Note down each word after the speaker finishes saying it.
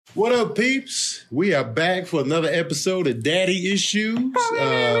What up, peeps? We are back for another episode of Daddy Issues.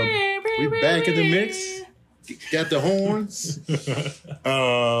 We back in the mix. Got the horns.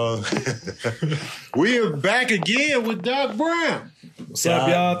 We are back again with Doc Brown. What's up,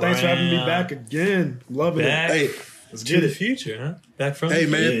 y'all? Thanks for having me back again. Loving it. Hey, let's get the future, huh? Back from the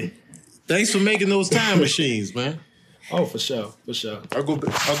future. Man. Thanks for making those time machines, man. Oh, for sure. For sure. I'll go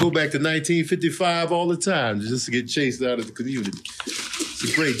back to 1955 all the time just to get chased out of the community.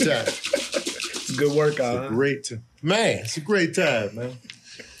 It's a great time. It's a good workout. Great time. Man, it's a great time,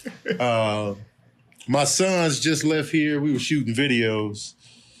 man. My sons just left here. We were shooting videos.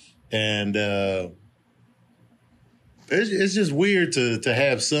 And it's just weird to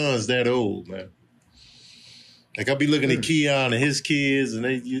have sons that old, man. Like, I'll be looking at Keon and his kids, and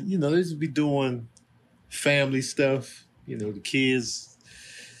they just be doing family stuff. You know, the kids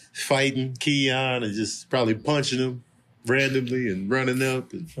fighting Keon and just probably punching him randomly and running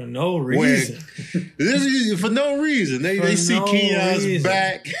up. And for no reason. For no reason. They see Keon's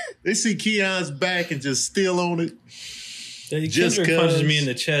back. They see Keon's back and just still on it. Kendrick punches me in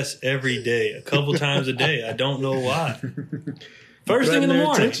the chest every day, a couple times a day. I don't know why. First thing in the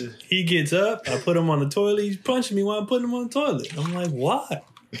morning, he gets up, I put him on the toilet, he's punching me while I'm putting him on the toilet. I'm like, why?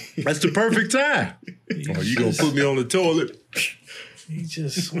 That's the perfect time. You gonna put me on the toilet? He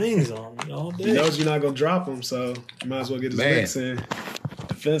just swings on me all day. He knows you're not gonna drop him, so you might as well get his licks in.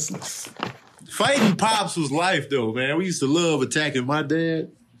 Defenseless. Fighting Pops was life, though, man. We used to love attacking my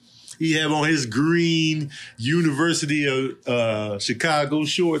dad. He had on his green University of Chicago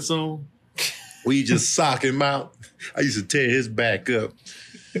shorts on. We just sock him out. I used to tear his back up.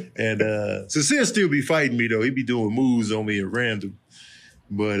 And Sincere still be fighting me, though. He be doing moves on me at random.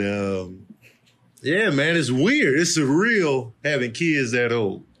 But, yeah, man, it's weird. It's surreal having kids that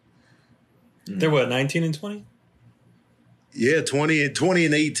old. They're what, 19 and 20? Yeah, 20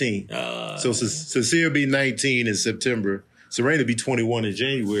 and 18. So Sincere be 19 in September. Serena be 21 in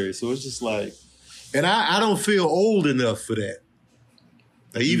January. So it's just like, and I don't feel old enough for that.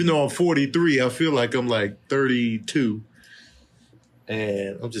 Like, even though I'm 43, I feel like I'm like 32.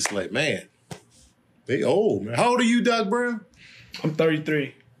 And I'm just like, man, they old, man. How old are you, Doc Brown? I'm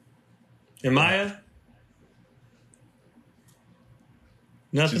 33. And Maya?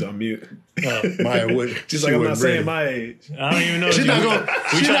 Nothing. She's on mute. Maya would. She's like, I'm not saying my age. I don't even know. She's not going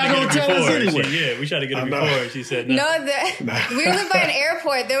to tell us anyway. We tried to get her before. She said no. We live by an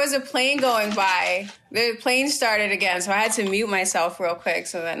airport. There was a plane going by. The plane started again, so I had to mute myself real quick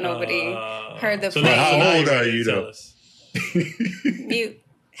so that nobody heard the plane. How old are you, though? Mute.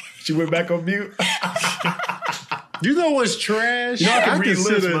 She went back on mute. You know what's trash?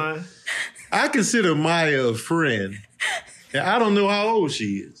 I consider Maya a friend. And I don't know how old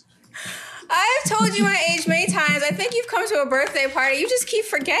she is. I've told you my age many times. I think you've come to a birthday party. You just keep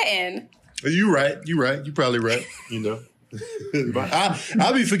forgetting. You're right. You're probably right. You know.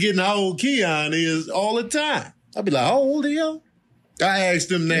 I'll be forgetting how old Keon is all the time. I'll be like, how old are you? I asked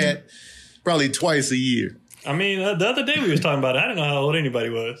him that probably twice a year. I mean, the other day we was talking about it. I didn't know how old anybody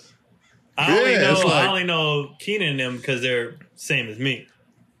was. I only know Keenan and them because they're same as me.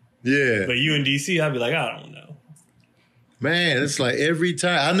 Yeah. But you in DC, I'd be like, I don't know. Man, it's like every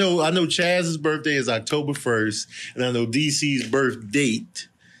time. I know Chaz's birthday is October 1st, and I know DC's birth date.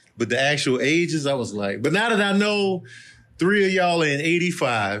 But the actual ages, I was like, but now that I know 3 of y'all are in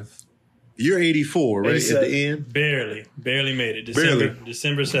 85, you're 84, right? 87. At the end? Barely made it.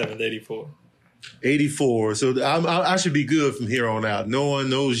 December 7th, 84. 84. So I should be good from here on out. Knowing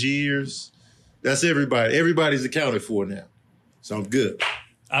those years, that's everybody. Everybody's accounted for now. So I'm good.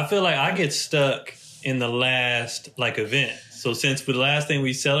 I feel like I get stuck in the last event. So since the last thing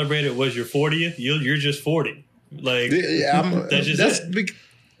we celebrated was your 40th, you're just 40. Like that's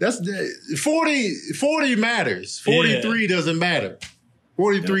 40 matters. 43 doesn't matter.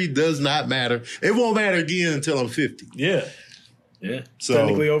 43 does not matter. It won't matter again until I'm 50. Yeah. Yeah. So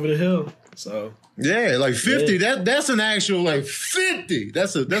technically over the hill. So yeah, like 50. Yeah. That's an actual 50.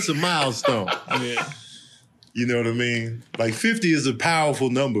 That's a milestone. Yeah. You know what I mean? Like 50 is a powerful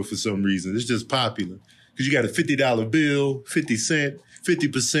number for some reason. It's just popular. Because you got a $50 bill, 50 cents,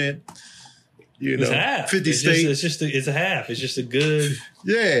 50%. You know, it's half. 50 states. It's a half. It's just a good.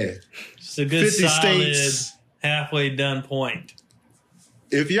 Yeah. It's a good 50 solid states. Halfway done point.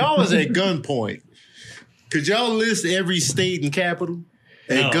 If y'all was at gunpoint, could y'all list every state and capital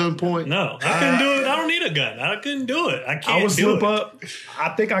at gunpoint? No, I couldn't do it. I don't need a gun. I couldn't do it. I can't. I would slip up.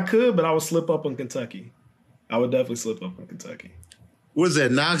 I think I could, but I would slip up on Kentucky. I would definitely slip up in Kentucky. Was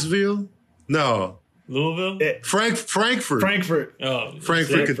that Knoxville? No. Louisville? Frankfurt. Frankfurt. Oh,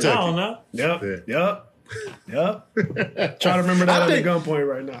 Frankfurt, Kentucky. I don't know. Yep. Yep. Try to remember that at gunpoint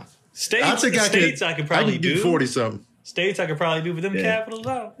right now. States I could probably do 40-something. States I could probably do, but them capitals,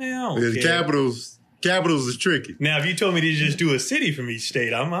 the capitals is tricky. Now, if you told me to just do a city from each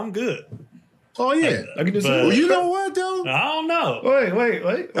state, I'm good. Oh yeah, I can do. Well, you know what though? I don't know. Wait.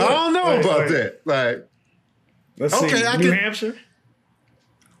 I don't know about that. Like, let's see. New Hampshire.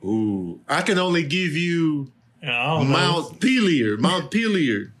 Ooh, I can only give you Mount Pelier,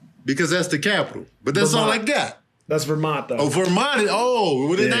 because that's the capital. But that's all I got. That's Vermont, though. Oh, Vermont.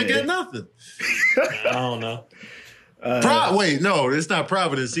 Well, then I got nothing. I don't know. Wait, no, it's not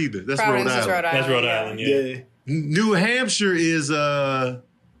Providence either. That's Rhode Island. That's Rhode Island, yeah. New Hampshire is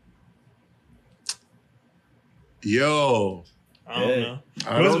yo. I don't know.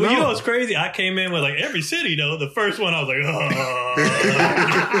 You know what's crazy? I came in with like every city though. The first one I was like,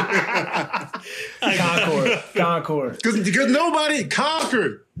 Concord. Because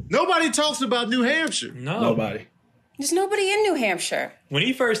nobody talks about New Hampshire. Nobody. There's nobody in New Hampshire. When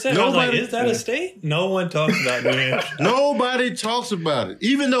he first said it, I was like, is that a state? No one talks about New Hampshire. Nobody talks about it.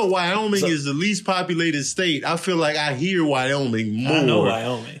 Even though Wyoming is the least populated state, I feel like I hear Wyoming more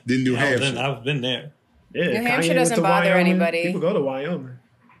than New Hampshire. I've been there. Yeah, New Hampshire doesn't bother anybody. People go to Wyoming.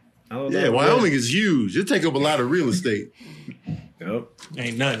 Wyoming is huge. It take up a lot of real estate. Yep.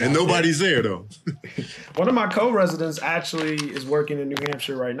 Ain't nothing. And nobody's there, though. One of my co-residents actually is working in New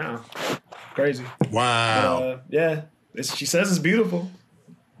Hampshire right now. Crazy. Wow. Yeah. She says it's beautiful.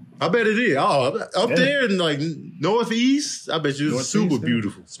 I bet it is. Oh, up there in like northeast, I bet you it's super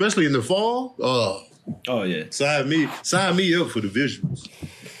beautiful. Especially in the fall. Oh, yeah. Sign me up for the visuals.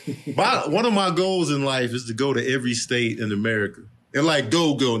 One of my goals in life is to go to every state in America. And like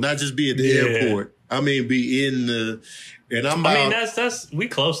go, not just be at the airport. I mean, be in the... And that's we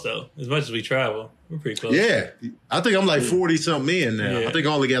close though. As much as we travel, we're pretty close. Yeah, I think I'm like 40-something in now. Yeah. I think I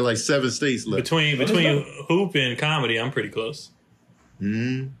only got like 7 states left. Between hoop and comedy, I'm pretty close.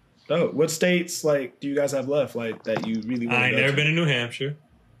 Hmm. Oh, what states like do you guys have left? Like that you really want to go to? I ain't never been to New Hampshire.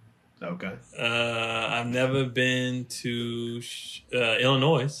 Okay. I've never been to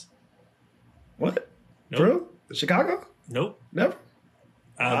Illinois. What? Nope. Bro? Chicago? Nope. Never.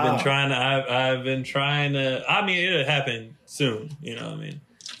 I've been trying to. I mean, it'll happen soon. You know what I mean?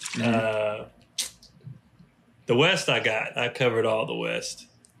 Mm-hmm. The West, I covered all the West,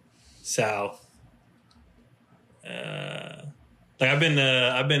 South. I've been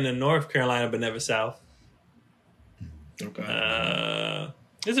to North Carolina, but never South. Okay.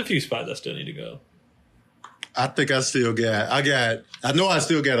 There's a few spots I still need to go. I think I still got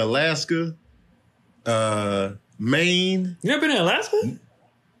Alaska, Maine. You never been to Alaska?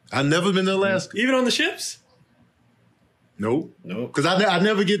 I've never been to Alaska. Even on the ships? Nope. Because I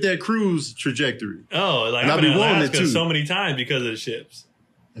never get that cruise trajectory. Oh, like I've been to Alaska so many times because of the ships.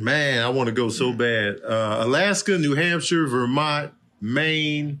 Man, I want to go so bad. Alaska, New Hampshire, Vermont,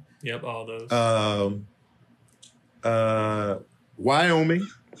 Maine. Yep, all those. Wyoming.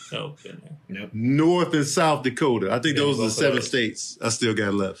 Oh, been there. Yep. North and South Dakota. I think those are the 7 states I still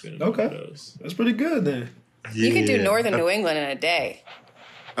got left. Okay. That's pretty good then. Yeah. You could do northern New England in a day.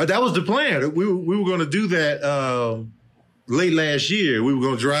 That was the plan. We were going to do that late last year. We were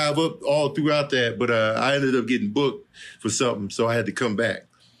going to drive up all throughout that, but I ended up getting booked for something, so I had to come back.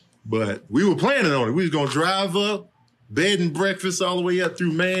 But we were planning on it. We was going to drive up, bed and breakfast all the way up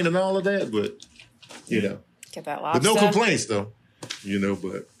through Maine and all of that, but, you know. Get that lobster. But no complaints, though. You know,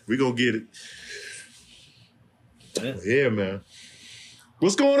 but we going to get it. Yeah, man.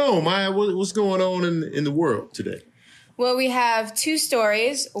 What's going on, Maya? What's going on in the world today? Well, we have 2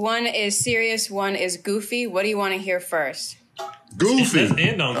 stories. One is serious, one is goofy. What do you want to hear first? Goofy. Let's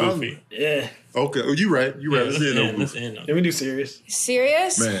end on goofy. Yeah. Okay. Oh, you right. You right. Let's end on goofy. Let me do serious.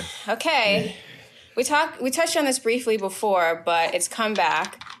 Serious? Man. Okay. Yeah. We touched on this briefly before, but it's come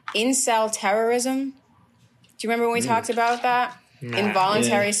back. Incel terrorism. Do you remember when we talked about that? Nah.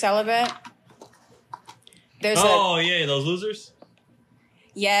 Involuntary celibate. Yeah, those losers?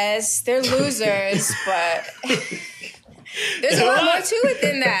 Yes, they're losers, but there's a lot more to it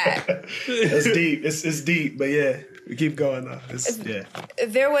than that. It's deep. It's deep, but yeah, we keep going though.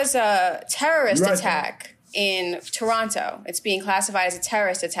 There was a terrorist attack in Toronto. It's being classified as a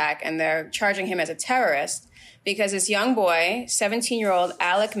terrorist attack, and they're charging him as a terrorist because this young boy, 17-year-old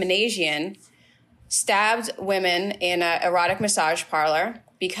Alec Managian, stabbed women in an erotic massage parlor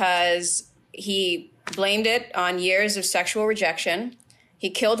because he blamed it on years of sexual rejection. He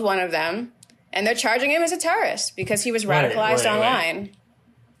killed one of them, and they're charging him as a terrorist because he was radicalized online.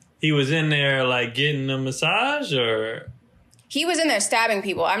 He was in there, like, getting a massage, or? He was in there stabbing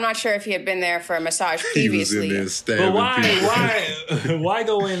people. I'm not sure if he had been there for a massage previously. He was in there stabbing people. Why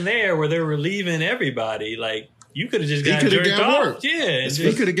go in there where they're relieving everybody? Like, you could have just got jerked off. Work. Yeah.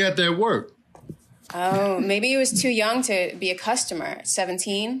 He could have got that work. Oh, maybe he was too young to be a customer.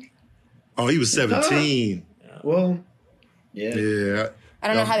 17? Oh, he was 17. Well, yeah. I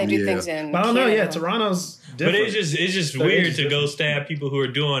don't know how they do things in I don't know. Yeah, Toronto's different. But it's just weird to go stab people who are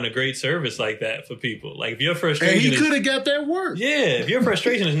doing a great service like that for people. Like, if your frustration and he could have got that work. Yeah, if your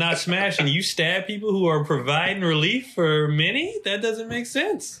frustration is not smashing, you stab people who are providing relief for many, that doesn't make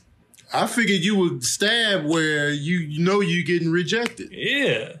sense. I figured you would stab where you know you're getting rejected.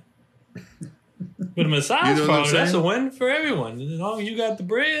 Yeah. But a massage parlor, that's a win for everyone. As long as you got the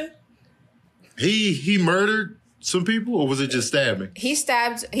bread. He murdered some people, or was it just stabbing? He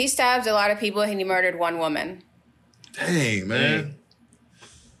stabbed a lot of people, and he murdered one woman. Dang, man.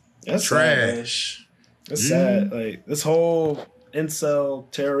 That's trash. That's sad. Like, this whole incel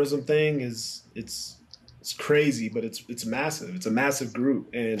terrorism thing it's crazy, but it's massive. It's a massive group,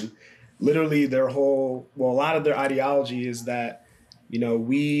 and literally a lot of their ideology is that, you know,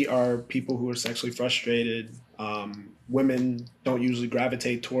 we are people who are sexually frustrated. Women don't usually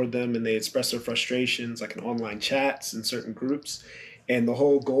gravitate toward them, and they express their frustrations like in online chats in certain groups. And the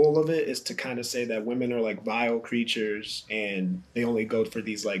whole goal of it is to kind of say that women are like vile creatures, and they only go for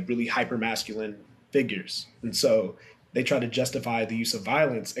these like really hyper masculine figures. And so they try to justify the use of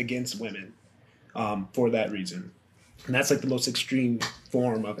violence against women for that reason. And that's like the most extreme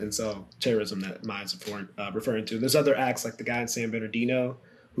form of incel terrorism that Maya's referring to. There's other acts like the guy in San Bernardino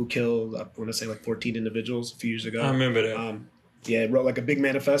who killed, I want to say, like 14 individuals a few years ago. I remember that. It wrote like a big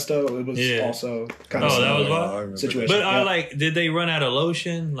manifesto. It was also kind of that was wild situation. But did they run out of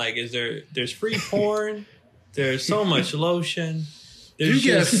lotion? Like, there's free porn? There's so much lotion. You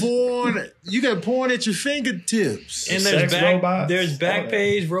got porn at your fingertips. And there's back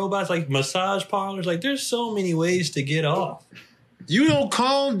page robots, like massage parlors. Like, there's so many ways to get off. You don't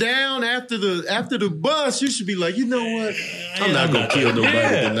calm down after the bus. You should be like, you know what? I'm not gonna kill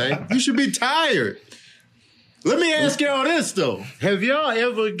nobody tonight. You should be tired. Let me ask y'all this though: have y'all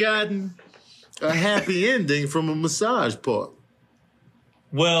ever gotten a happy ending from a massage parlor?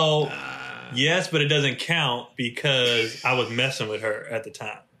 Well, yes, but it doesn't count because I was messing with her at the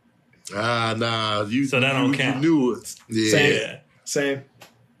time. Nah. So that don't count. You knew it. Yeah. Same.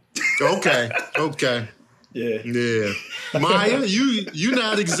 Okay. Yeah. Maya, you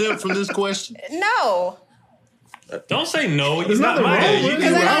not exempt from this question. No. Don't say no. You're not Maya.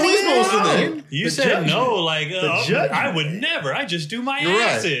 How we supposed to know? You said no, like I would never. I just do my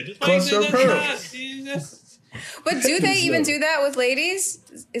acid. Like, but do they even do that with ladies?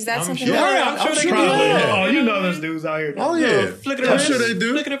 Is that something? Sure, I'm sure they do. Oh, you know there's dudes out here. Oh yeah, I'm sure they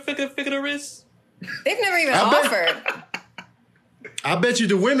do. Flick of the wrist. They've never even offered. I bet you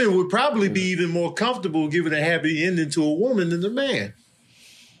the women would probably be even more comfortable giving a happy ending to a woman than the man.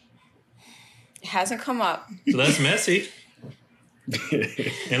 It hasn't come up. So that's messy.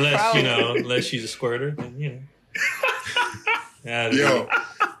 Unless she's a squirter, then Yo.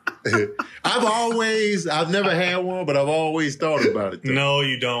 I've never had one, but I've always thought about it. Though. No,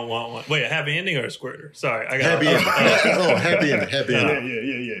 you don't want one. Wait, a happy ending or a squirter? Sorry, I got happy ending. Happy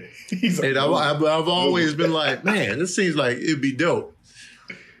ending. Yeah. And I've always been like, man, this seems like it'd be dope,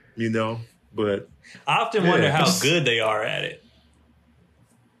 But I often wonder how good they are at it.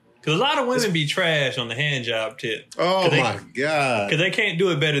 Because a lot of women be trash on the hand job tip. Oh, my God. Because they can't do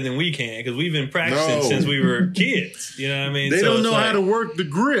it better than we can. Because we've been practicing since we were kids. You know what I mean? They don't know how to work the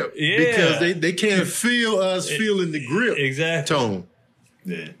grip. Yeah. Because they can't feel us feeling the grip tone.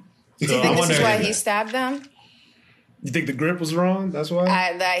 Yeah. Do you think this is why he stabbed them? You think the grip was wrong? That's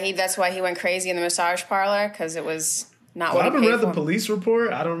why? That's why he went crazy in the massage parlor? Because it was not what he paid for. I haven't read the police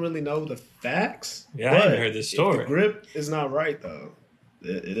report. I don't really know the facts. Yeah, I haven't heard this story. The grip is not right, though.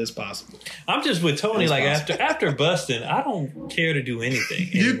 It is possible. I'm just with Tony. Like after busting, I don't care to do anything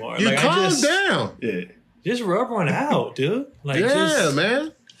anymore. You like, calm down. Yeah, just rub one out, dude. Like,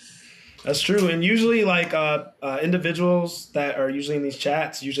 man. That's true. And usually, like individuals that are usually in these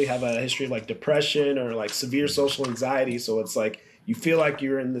chats usually have a history of like depression or like severe social anxiety. So it's like you feel like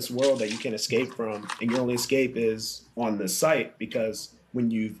you're in this world that you can't escape from, and your only escape is on this site because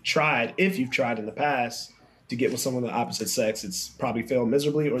when if you've tried in the past to get with someone of the opposite sex, it's probably failed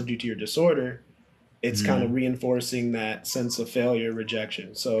miserably or due to your disorder, it's kind of reinforcing that sense of failure,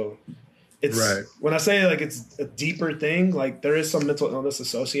 rejection. So it's when I say like it's a deeper thing, like there is some mental illness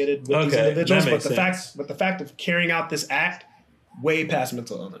associated with these individuals, but the fact of carrying out this act way past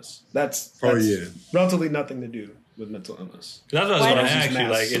mental illness, that's relatively nothing to do with mental illness. That's what I was going to ask you.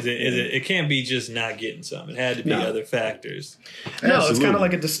 Like, is it? It can't be just not getting something. It had to be other factors. No, Absolutely. It's kind of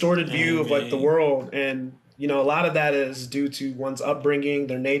like a distorted view of like the world, and a lot of that is due to one's upbringing,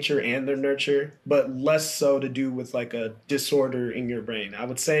 their nature, and their nurture, but less so to do with like a disorder in your brain. I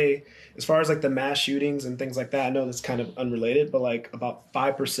would say, as far as like the mass shootings and things like that, I know that's kind of unrelated, but like about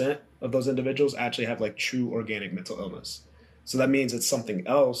 5% of those individuals actually have like true organic mental illness. So that means it's something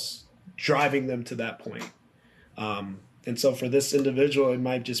else driving them to that point. And so for this individual, it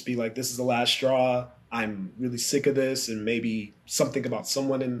might just be like, this is the last straw. I'm really sick of this. And maybe something about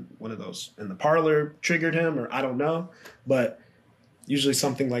someone in one of those in the parlor triggered him, or I don't know. But usually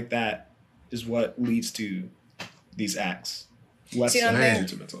something like that is what leads to these acts. Less than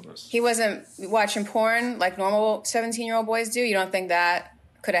to mental illness. He wasn't watching porn like normal 17-year-old boys do? You don't think that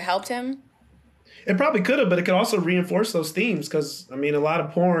could have helped him? It probably could have, but it could also reinforce those themes because, a lot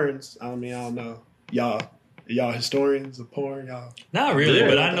of porns, I don't know. Y'all historians of porn, y'all? Not really,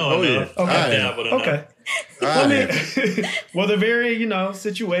 but I know enough. Yeah. Okay. Well, they're very,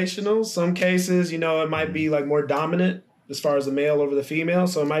 situational. Some cases, it might be like more dominant as far as the male over the female.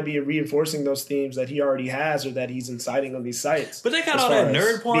 So it might be reinforcing those themes that he already has or that he's inciting on these sites. But they got all that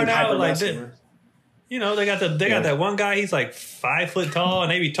nerd porn out like that. They got that one guy. He's like 5 foot tall,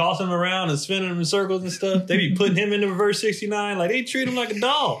 and they be tossing him around and spinning him in circles and stuff. They be putting him in the reverse 69. Like they treat him like a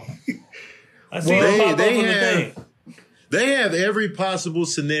doll. I see them pop up on the thing. They have every possible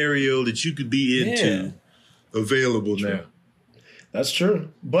scenario that you could be into available now. That's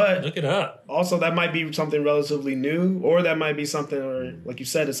true, but look it up. Also, that might be something relatively new, or that might be something, or like you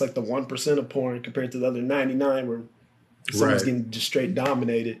said, it's like the 1% of porn compared to the other 99, where someone's getting just straight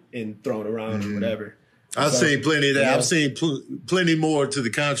dominated and thrown around or whatever. I've seen plenty of that. Yeah. I've seen plenty more to the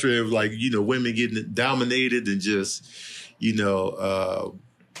contrary of like, women getting dominated and just,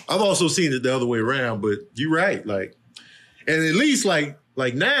 I've also seen it the other way around, but you're right. Like, and at least like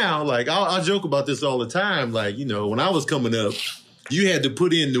now, like I'll joke about this all the time. Like, when I was coming up, you had to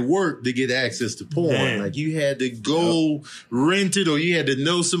put in the work to get access to porn. Man. Like you had to go rent it, or you had to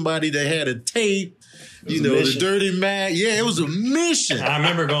know somebody that had a tape. The dirty mag. Yeah, it was a mission. I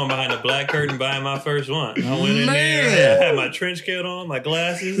remember going behind the black curtain buying my first one. I went in there. I had my trench coat on, my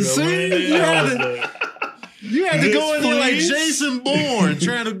glasses. See, you had to go in there like Jason Bourne,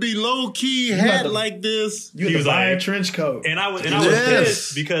 trying to be low key, hat like this. You was buy a trench coat, and I was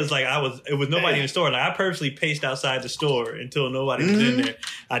pissed because like it was nobody in the store. Like I purposely paced outside the store until nobody was in there.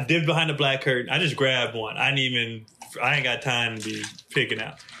 I dipped behind the black curtain. I just grabbed one. I ain't got time to be picking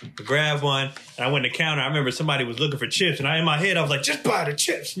out. I grabbed one, and I went to the counter. I remember somebody was looking for chips, and in my head, I was like, just buy the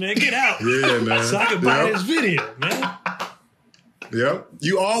chips, man. Get out. Yeah, man. So I could buy this video, man. Yep.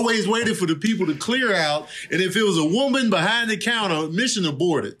 You always waited for the people to clear out, and if it was a woman behind the counter, mission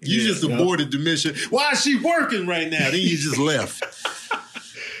aborted. You just aborted the mission. Why is she working right now? Then you just left.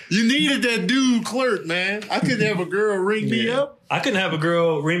 You needed that dude clerk, man. I couldn't have a girl ring me up. I couldn't have a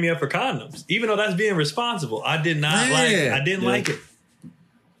girl ring me up for condoms, even though that's being responsible. I did not like it. I didn't like it.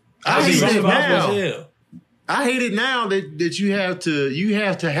 I hate it now. I hate it now that you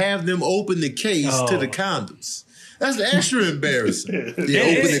have to have them open the case to the condoms. That's extra embarrassing. Open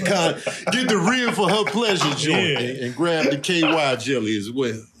the condom, get the real for her pleasure joint, and grab the KY jelly as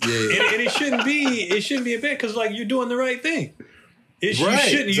well. Yeah, and it shouldn't be a bad because like you're doing the right thing. You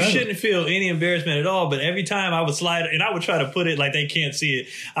shouldn't feel any embarrassment at all. But every time I would slide, and I would try to put it like they can't see it.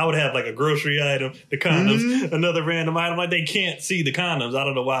 I would have like a grocery item, the condoms, another random item. Like they can't see the condoms. I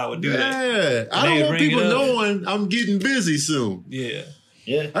don't know why I would do that. Yeah, I don't want people knowing I'm getting busy soon. Yeah.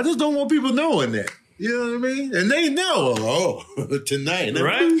 I just don't want people knowing that. You know what I mean? And they know, tonight.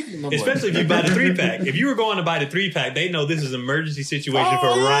 Right? Especially if you buy the 3-pack. If you were going to buy the 3-pack, they know this is an emergency situation for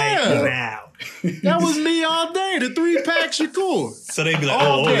right now. That was me all day, the 3-pack Shakur. So they'd be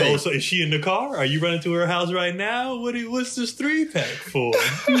like, so is she in the car? Are you running to her house right now? What's this 3-pack for?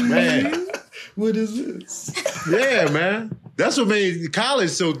 Man. What is this? Yeah, man. That's what made college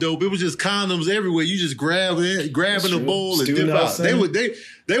so dope. It was just condoms everywhere. You just grabbing a bowl and dip out.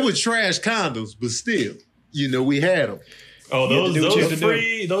 They would trash condoms, but still, we had them. Oh,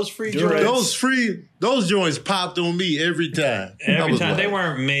 those free joints. Those joints popped on me every time. Every time. They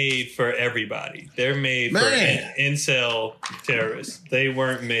weren't made for everybody. They're made for incel terrorists. They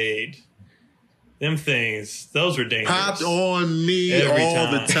weren't made. Them things, those were dangerous. Popped on me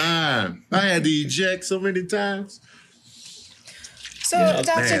the time. I had to eject so many times. So,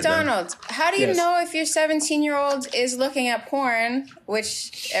 Dr. Donald, how do you know if your 17-year-old is looking at porn,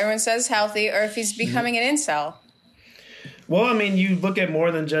 which everyone says healthy, or if he's becoming an incel? Well, I mean, you look at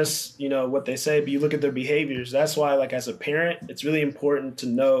more than just, what they say, but you look at their behaviors. That's why, like, as a parent, it's really important to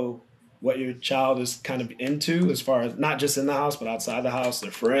know what your child is kind of into as far as not just in the house, but outside the house,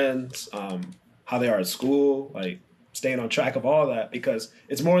 their friends, how they are at school, like staying on track of all that, because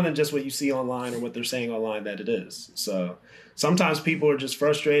it's more than just what you see online or what they're saying online that it is. So sometimes people are just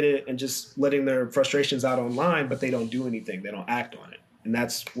frustrated and just letting their frustrations out online, but they don't do anything. They don't act on it. And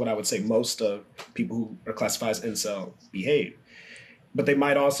that's what I would say most of people who are classified as incel behave. But they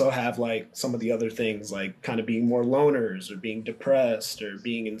might also have like some of the other things, like kind of being more loners or being depressed or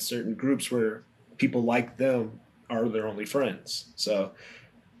being in certain groups where people like them are their only friends. So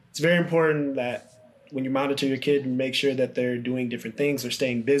it's very important that when you monitor your kid, and make sure that they're doing different things, they're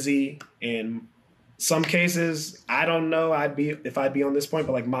staying busy. And some cases, I don't know if I'd be on this point,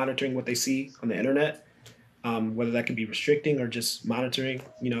 but like monitoring what they see on the internet, whether that could be restricting or just monitoring,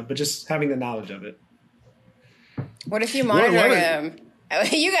 but just having the knowledge of it. What if you monitor them?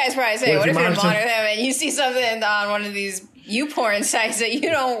 You guys probably say, what if you monitor them and you see something on one of these YouPorn sites that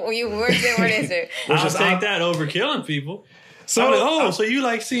where is it? I'll take that over killing people. So you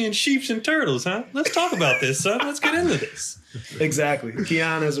like seeing sheeps and turtles, huh? Let's talk about this, son. Let's get into this. Exactly.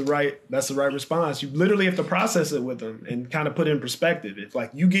 Keon is that's the right response. You literally have to process it with them and kind of put it in perspective. If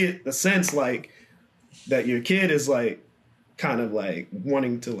like you get the sense like that your kid is like kind of like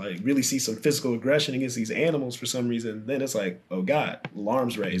wanting to like really see some physical aggression against these animals for some reason, then it's like, oh God,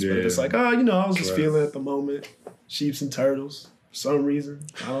 alarms raised. Yeah. But if it's like, I was just feeling at the moment, sheeps and turtles for some reason,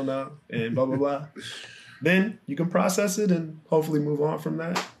 I don't know, and blah, blah, blah. Then you can process it and hopefully move on from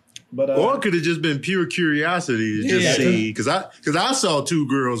that. But or it could have just been pure curiosity to just see, because I saw Two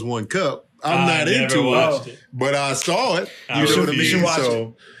Girls, One Cup. I'm not into it, but I saw it. You know what I mean?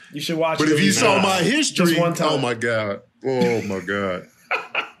 You should watch it. But if you saw my history, just one time. Oh my God.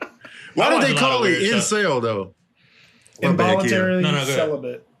 Why did they call it incel though? Involuntarily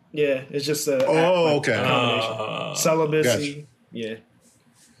celibate. Yeah, it's just a combination. Celibacy. Gotcha. Yeah.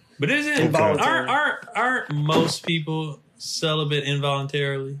 But aren't most people celibate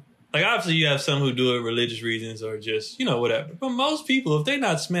involuntarily? Like obviously you have some who do it religious reasons or just, whatever. But most people, if they're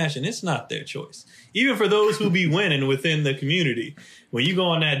not smashing, it's not their choice. Even for those who be winning within the community, when you go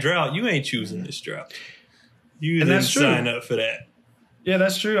on that drought, you ain't choosing this drought. You didn't sign up for that. Yeah,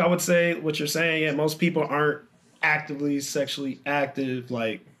 that's true. I would say what you're saying. Yeah, most people aren't actively sexually active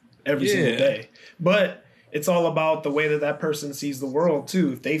like every single day. But it's all about the way that person sees the world,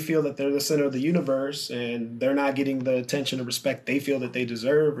 too. If they feel that they're the center of the universe and they're not getting the attention and respect they feel that they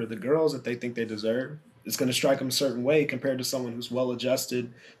deserve or the girls that they think they deserve, it's going to strike them a certain way compared to someone who's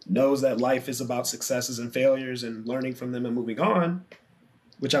well-adjusted, knows that life is about successes and failures and learning from them and moving on,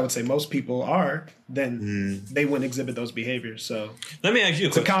 which I would say most people are, then they wouldn't exhibit those behaviors. So let me ask you a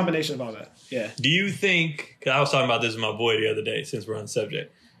question. It's a combination of all that. Yeah. Do you think, because I was talking about this with my boy the other day since we're on the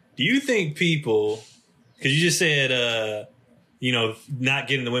subject, do you think people... Because you just said, not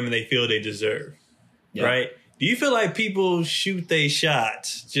getting the women they feel they deserve, right? Do you feel like people shoot their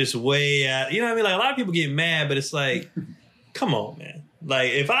shots just way out? You know what I mean? Like a lot of people get mad, but it's like, come on, man.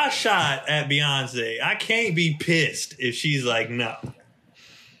 Like if I shot at Beyonce, I can't be pissed if she's like, no.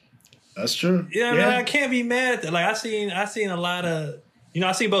 That's true. You know what I mean? I can't be mad at that. Like I seen a lot of,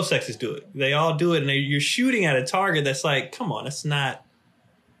 I seen both sexes do it. They all do it, and you're shooting at a target that's like, come on, that's not.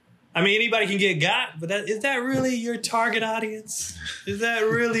 I mean, anybody can get got, but is that really your target audience? Is that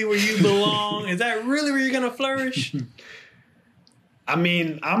really where you belong? Is that really where you're going to flourish? I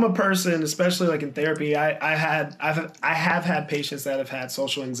mean, I'm a person, especially like in therapy, I have had patients that have had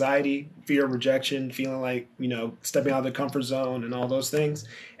social anxiety, fear of rejection, feeling like, stepping out of their comfort zone and all those things.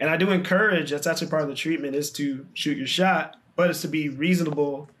 And I do encourage, that's actually part of the treatment, is to shoot your shot, but it's to be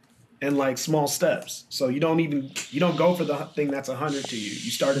reasonable and like small steps. So you don't go for the thing that's 100 to you.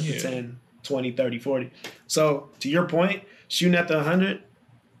 You start at the 10, 20, 30, 40. So to your point, shooting at the 100,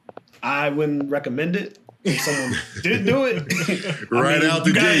 I wouldn't recommend it. If someone did do it. out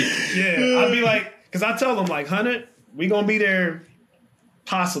the gate. Yeah. I'd be like, because I tell them like 100, we going to be there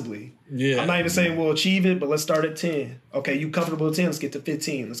possibly. Yeah. I'm not even saying we'll achieve it, but let's start at 10. Okay, you comfortable at 10, let's get to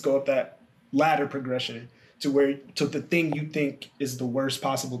 15. Let's go up that ladder progression to the thing you think is the worst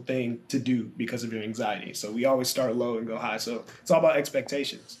possible thing to do because of your anxiety. So we always start low and go high. So it's all about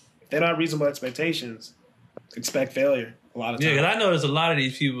expectations. If they're not reasonable expectations, expect failure a lot of times. Yeah, because I notice a lot of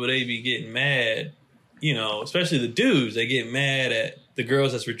these people, they be getting mad, especially the dudes, they get mad at the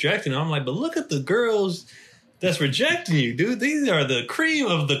girls that's rejecting them. I'm like, but look at the girls that's rejecting you, dude. These are the cream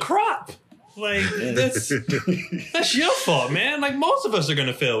of the crop. Like, that's your fault, man. Like, most of us are going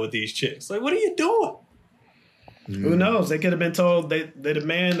to fail with these chicks. Like, what are you doing? Who knows? They could have been told they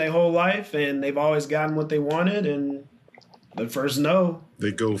demand their whole life and they've always gotten what they wanted, and the first no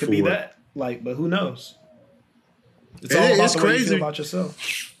they go could for be it. That. Like, but who knows? It's all about the way you feel about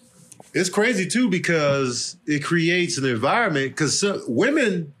yourself. It's crazy too because it creates an environment because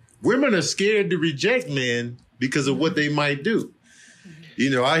women are scared to reject men because of what they might do. You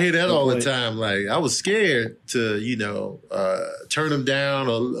know, I hear that all the time. Like, I was scared to, turn them down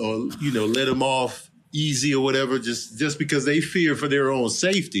or let them off easy or whatever, just because they fear for their own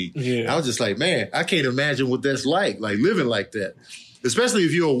safety. Yeah. I was just like, man, I can't imagine what that's like living like that. Especially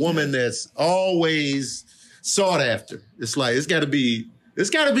if you're a woman that's always sought after. It's like, it's got to be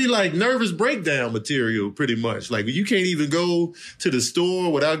like nervous breakdown material, pretty much. Like, you can't even go to the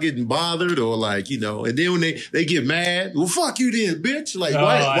store without getting bothered or like, and then when they get mad, well, fuck you then, bitch. Like,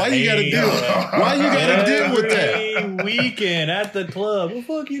 why you gotta deal with that? Weekend at the club. Well,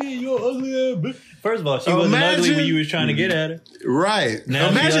 fuck you then, you ugly ass bitch. First of all, she wasn't ugly when you was trying to get at her. Right. Now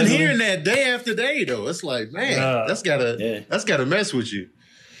imagine hearing that day after day, though. It's like, man, that's gotta mess with you.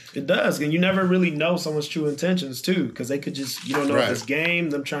 It does, and you never really know someone's true intentions too, because they could you don't know if it's game,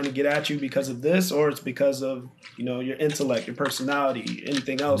 them trying to get at you because of this, or it's because of your intellect, your personality,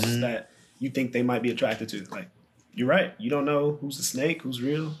 anything else that you think they might be attracted to. Like, you're right, you don't know who's a snake, who's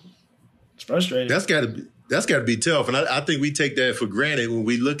real. It's frustrating. That's got to be tough, and I think we take that for granted when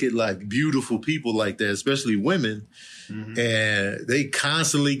we look at like beautiful people like that, especially women. And they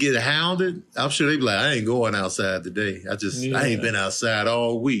constantly get hounded. I'm sure they be like, I ain't going outside today. I ain't been outside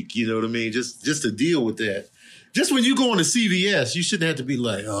all week. You know what I mean? Just to deal with that. Just when you go on to CVS, you shouldn't have to be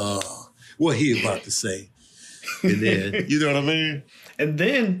like, oh, what he about to say? And then, you know what I mean? And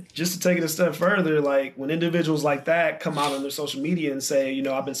then, just to take it a step further, like when individuals like that come out on their social media and say,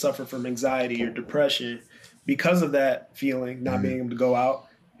 I've been suffering from anxiety or depression because of that feeling, not being able to go out.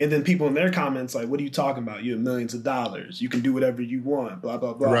 And then people in their comments like, what are you talking about? You have millions of dollars. You can do whatever you want, blah,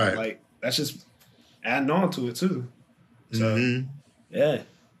 blah, blah. Right. Like, that's just adding on to it, too. So, yeah.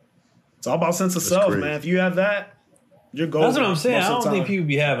 It's all about sense of self, crazy. Man. If you have that, you're golden. That's what I'm saying. I don't think people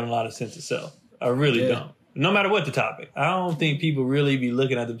be having a lot of sense of self. I really don't. No matter what the topic. I don't think people really be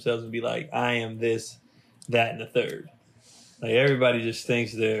looking at themselves and be like, I am this, that, and the third. Like, everybody just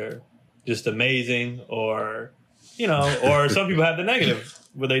thinks they're just amazing or, or some people have the negative.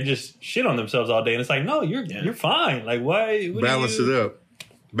 Where they just shit on themselves all day, and it's like, no, you're fine. Like, why? Balance it up.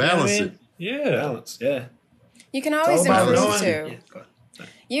 Balance it. Yeah. Balance. Yeah. You can always improve too. Yeah,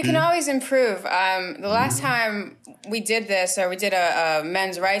 you can always improve. The last time we did this, or we did a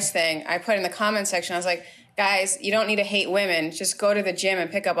men's rights thing, I put in the comment section, I was like, guys, you don't need to hate women. Just go to the gym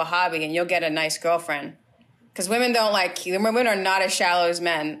and pick up a hobby, and you'll get a nice girlfriend. Because women are not as shallow as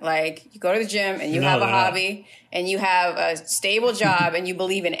men. Like, you go to the gym and you have a hobby and you have a stable job and you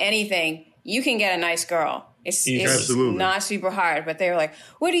believe in anything, you can get a nice girl. It's not super hard. But they were like,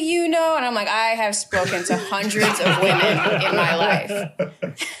 what do you know? And I'm like, I have spoken to hundreds of women in my life.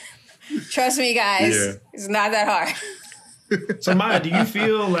 Trust me, guys. It's not that hard. So, Maya, do you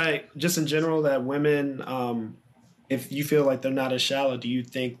feel like, just in general, that women, if you feel like they're not as shallow, do you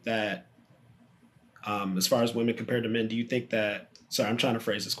think that, as far as women compared to men, do you think that... Sorry, I'm trying to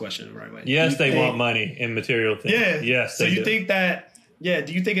phrase this question the right way. Yes, they want money and material things. Yeah. Yes, so you think that... Yeah,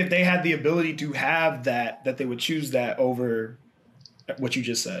 do you think if they had the ability to have that they would choose that over what you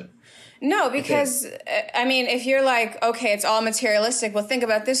just said? No, because, if you're like, okay, it's all materialistic, well, think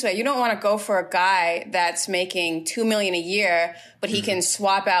about it this way. You don't want to go for a guy that's making $2 million a year, but he can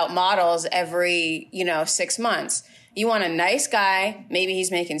swap out models every, 6 months. You want a nice guy, maybe he's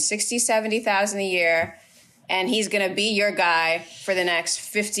making $60,000, $70,000 a year, and he's going to be your guy for the next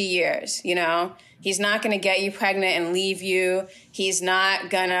 50 years, He's not going to get you pregnant and leave you. He's not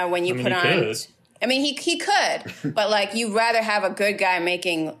going to, when you put on... He could, but, you'd rather have a good guy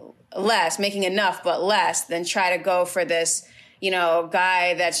making enough but less than try to go for this,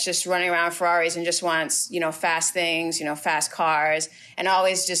 guy that's just running around Ferraris and just wants, fast things, fast cars, and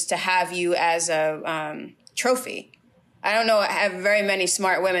always just to have you as a trophy. I don't have very many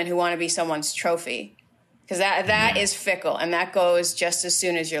smart women who want to be someone's trophy, because that is fickle, and that goes just as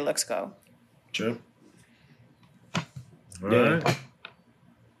soon as your looks go. True. All right.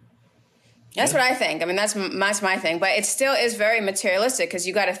 That's what I think. That's my thing, but it still is very materialistic, because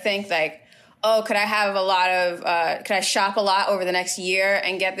you got to think like, oh, could I have could I shop a lot over the next year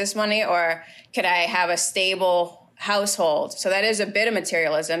and get this money, or could I have a stable household? So that is a bit of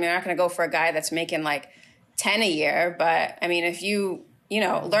materialism. You're not going to go for a guy that's making 10 a year, but if you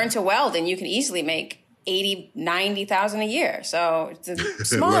learn to weld, and you can easily make 80, 90,000 a year. So it's the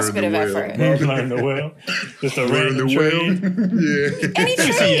smallest bit of effort. Learn to weld. Just a random trade. Yeah. Any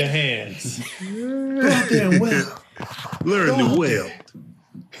trade. See your hands. Go out there and weld. Learn to weld.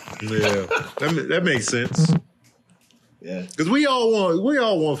 Yeah, that makes sense. Yeah, because we all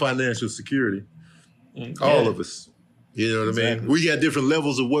want financial security. All of us. You know what I mean? We got different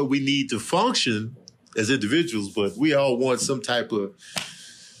levels of what we need to function as individuals, but we all want some type of,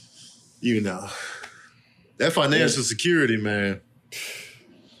 that financial security, man.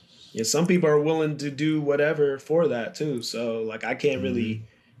 Yeah, some people are willing to do whatever for that too. So like I can't really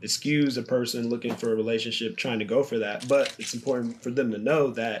excuse a person looking for a relationship trying to go for that. But it's important for them to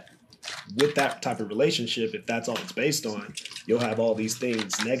know that with that type of relationship, if that's all it's based on, you'll have all these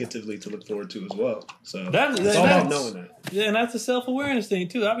things negatively to look forward to as well. So it's all about knowing that. Yeah, and that's a self-awareness thing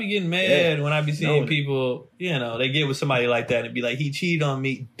too. I be getting mad when I be seeing people, they get with somebody like that and be like, he cheated on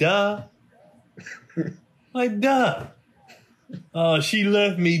me. Duh. Like, duh. Oh, she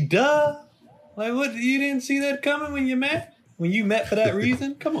left me. Duh. Like, what? You didn't see that coming when you met? When you met for that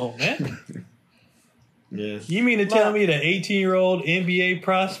reason? Come on, man. Yeah. You mean to tell me the 18-year-old NBA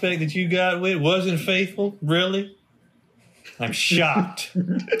prospect that you got with wasn't faithful? Really? I'm shocked.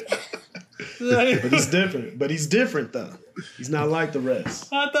 But he's different. But he's different, though. He's not like the rest.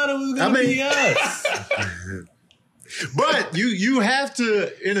 I thought it was going to be us. But you have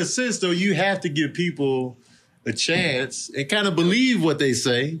to, in a sense, though, you have to give people a chance and kind of believe what they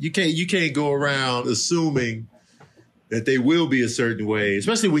say. You can't go around assuming that they will be a certain way,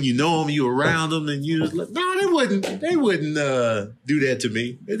 especially when you know them, you around them, and you're like, no, they wouldn't do that to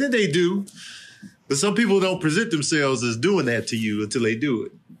me. And then they do. But some people don't present themselves as doing that to you until they do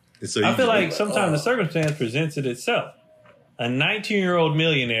it. And so I feel like sometimes the circumstance presents it itself. A 19-year-old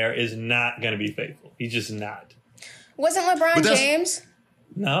millionaire is not going to be faithful. He's just not. Wasn't LeBron James?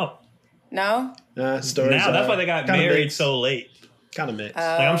 No. No? That's why they got married so late. Kind of mixed.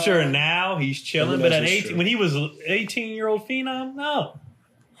 Like I'm sure now he's chilling, but at 18, when he was 18-year-old phenom, no.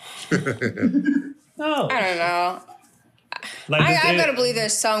 No. I don't know. Like I've got to believe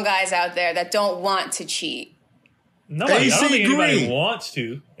there's some guys out there that don't want to cheat. Nobody, I don't think anybody wants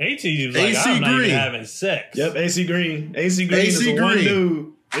to. AC is like, I'm not even having sex. Yep, AC Green. AC Green is the one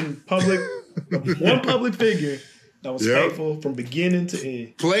dude in public, one public figure that was faithful from beginning to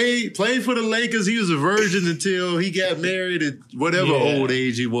end. Played for the Lakers. He was a virgin until he got married at whatever old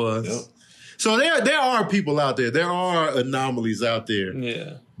age he was. Yep. So there are people out there. There are anomalies out there.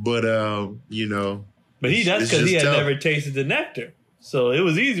 Yeah. But, But that's because he had never tasted the nectar. So it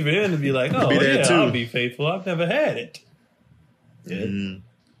was easy for him to be like, oh, yeah, I'll be faithful. I've never had it. Yeah. Mm.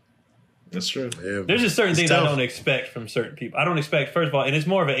 That's true. Yeah, there's just certain things I don't expect from certain people. I don't expect, first of all, and it's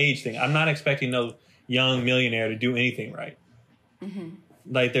more of an age thing. I'm not expecting no young millionaire to do anything right. Mm-hmm.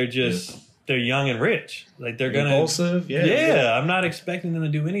 Like they're young and rich. Like they're going to. Impulsive. Yeah. I'm not expecting them to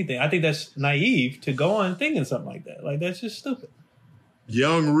do anything. I think that's naive to go on thinking something like that. Like that's just stupid.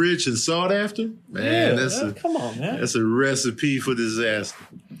 Young, rich, and sought after? Man, come on, man. That's a recipe for disaster.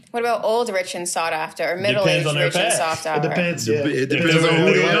 What about old, rich, and sought after, or middle-aged, rich, and sought after? It depends. Yeah. It depends on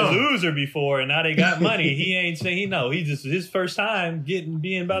who they are. A loser before, and now they got money. He ain't saying he just his first time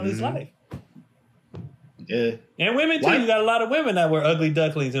being about his life. Yeah, and women too. You got a lot of women that were ugly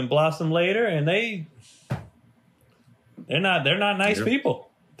ducklings and blossom later, and they're not nice people.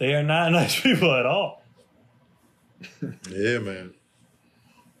 They are not nice people at all. Yeah, man.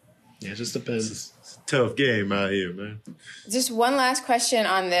 Yeah, it just depends. It's a tough game out here, man. Just one last question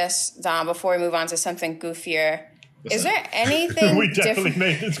on this, Dom, before we move on to something goofier. Is there anything we definitely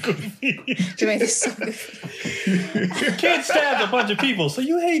made this goofy. You made this so goofy. Kid stabbed a bunch of people, so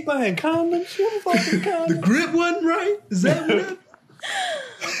you hate buying condoms? You fucking condoms. The grip one, right? Is that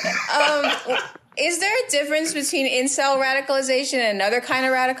what? Is there a difference between incel radicalization and another kind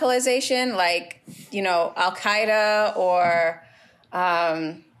of radicalization, like Al-Qaeda or?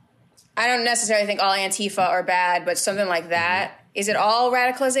 I don't necessarily think all Antifa are bad, but something like that. Is it all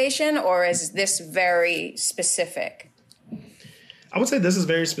radicalization, or is this very specific? I would say this is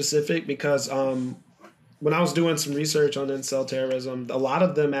very specific because when I was doing some research on incel terrorism, a lot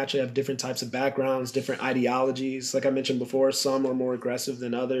of them actually have different types of backgrounds, different ideologies. Like I mentioned before, some are more aggressive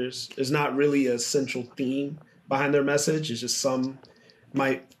than others. There's not really a central theme behind their message. It's just some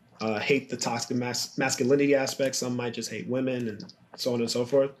might hate the toxic masculinity aspect. Some might just hate women and so on and so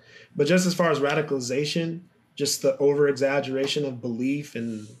forth. But just as far as radicalization, just the over-exaggeration of belief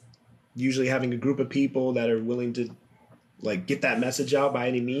and usually having a group of people that are willing to get that message out by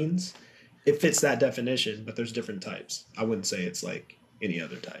any means, it fits that definition, but there's different types. I wouldn't say it's like any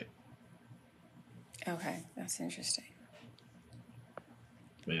other type. Okay, that's interesting.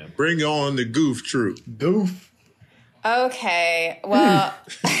 Yeah. Bring on the goof troop. Goof. Okay, well...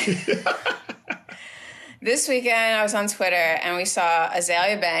 This weekend, I was on Twitter, and we saw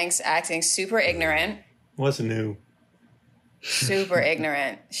Azealia Banks acting super ignorant. What's new? Super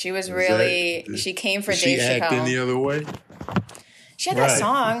ignorant. She was really... She came for Dave Chappelle. She acting the other way? She had that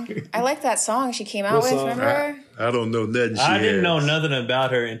song. I like that song she came out with, remember? I don't know nothing. I didn't know nothing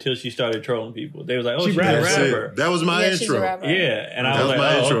about her until she started trolling people. They was like, "Oh, she's a rapper." That was my intro. Yeah, and I was like,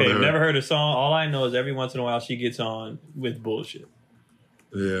 "Oh, okay." Never heard a song. All I know is every once in a while she gets on with bullshit.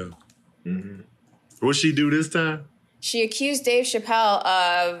 Yeah. Mm-hmm. What'd she do this time? She accused Dave Chappelle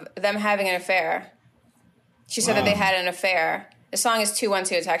of them having an affair. She said that they had an affair. The song is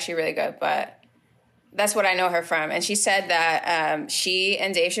 212. It's actually really good, but that's what I know her from. And she said that she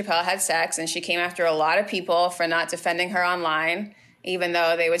and Dave Chappelle had sex, and she came after a lot of people for not defending her online, even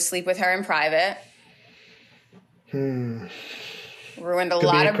though they would sleep with her in private. Ruined a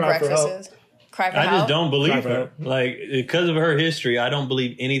lot of breakfasts. Cry for help. I just don't believe her. Like, because of her history, I don't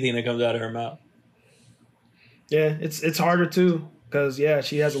believe anything that comes out of her mouth. Yeah, it's harder too, because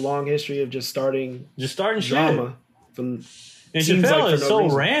she has a long history of just starting drama. And Chappelle is so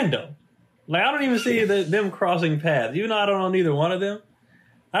random. Like, I don't even see them crossing paths. Even though I don't know neither one of them.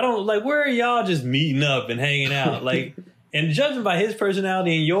 I don't, like, where are y'all just meeting up and hanging out? Like, and judging by his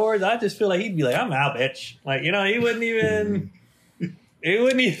personality and yours, I just feel like he'd be like, I'm out, bitch. Like, you know, he wouldn't even,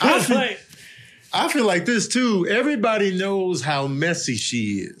 I feel like this too. Everybody knows how messy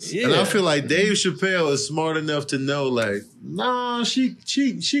she is. Yeah. And I feel like Dave Chappelle is smart enough to know, like, nah, she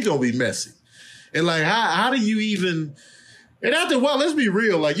gonna be messy. And like, how do you even... And after a while, let's be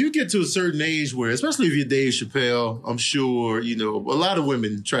real. Like, you get to a certain age where, especially if you're Dave Chappelle, I'm sure, a lot of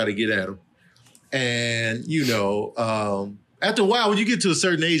women try to get at him. And, after a while, when you get to a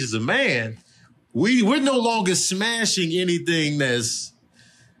certain age as a man, we're no longer smashing anything that's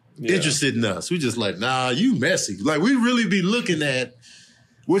interested in us. We're just like, nah, you messy. Like, we really be looking at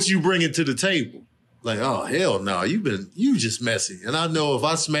what you bringing to the table. Like, oh, hell no, you just messy. And I know if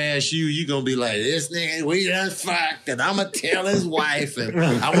I smash you, you going to be like, this nigga, we done fucked, and I'm going to tell his wife, and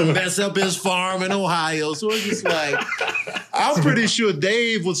I'm going to mess up his farm in Ohio. So it's just like, I'm pretty sure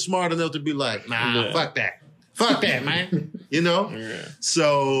Dave was smart enough to be like, nah, fuck that. Fuck that, man. Yeah.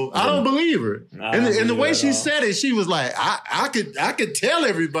 So I don't believe her. And the way she said it, she was like, I could tell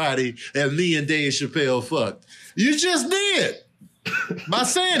everybody that me and Dave Chappelle fucked. You just did by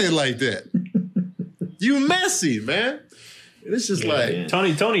saying it like that. You messy, man. It's just like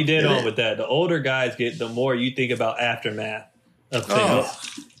Tony did on with that. The older guys get, the more you think about aftermath of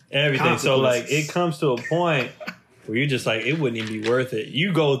things, everything. So like, it comes to a point where you're just like, it wouldn't even be worth it.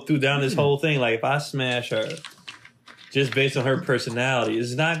 You go down this whole thing. Like, if I smash her, just based on her personality,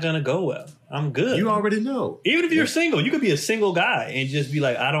 it's not gonna go well. I'm good. You already know. Even if you're single, you could be a single guy and just be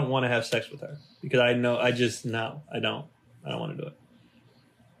like, I don't want to have sex with her because I know. I don't want to do it.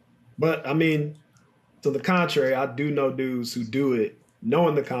 But I mean, to the contrary, I do know dudes who do it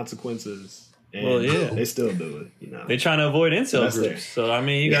knowing the consequences. And they still do it. They're trying to avoid incel groups. So, I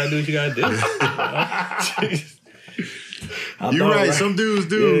mean, you got to do what you got to do. You're right. Some dudes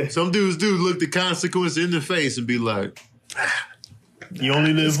do. Yeah. Some dudes do look the consequence in the face and be like, you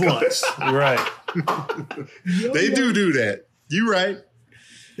only live once. Right. They do that. You're right.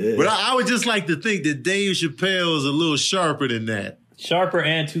 Yeah. But I would just like to think that Dave Chappelle is a little sharper than that. Sharper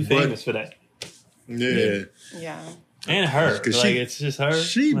and too famous for that. Yeah. And her. Like, it's just her.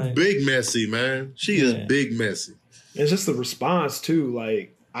 She big messy, man. She is big messy. It's just the response, too.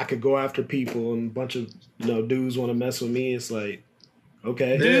 Like, I could go after people and a bunch of, dudes want to mess with me. It's like,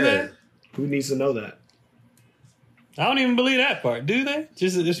 okay. Do they? Who needs to know that? I don't even believe that part. Do they?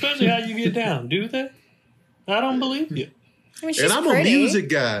 Just especially how you get down. Do they? I don't believe you. I mean, she's and I'm pretty. a music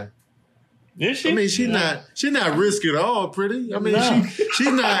guy. Is she? I mean, she's not Risk at all pretty. I mean,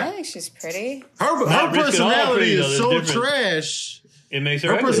 she's not. I think she's pretty. Her personality is so trash. It makes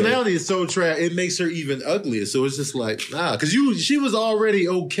her. Her personality is so trash. It makes her even uglier. So it's just like, because she was already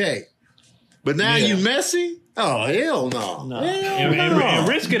okay, but now you messy. Oh hell no! And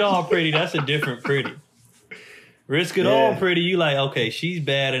Risk It All pretty. That's a different pretty. Risk It All pretty. You like, okay, she's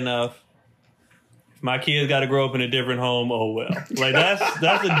bad enough. If my kids got to grow up in a different home, oh well. Like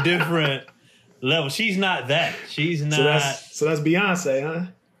that's a different level. She's not that. She's not. So that's Beyonce, huh?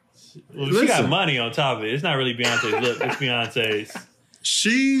 Well, she got money on top of it. It's not really Beyonce's look. It's Beyonce's.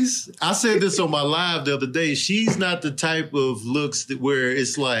 I said this on my live the other day. She's not the type of looks where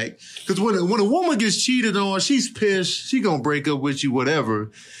it's like, because when a woman gets cheated on, she's pissed. She gonna break up with you,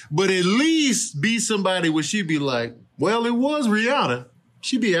 whatever. But at least be somebody where she'd be like, well, it was Rihanna.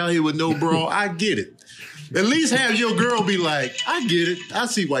 She be out here with no bra. I get it. At least have your girl be like, I get it. I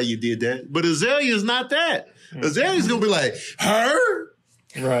see why you did that. But Azalea's not that. Azalea's gonna be like, her?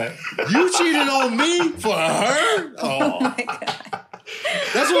 Right. You cheated on me for her? Oh my God.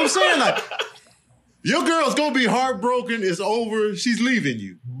 That's what I'm saying. Like, your girl's gonna be heartbroken. It's over. She's leaving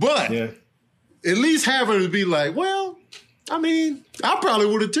you. But at least have her to be like, well, I mean, I probably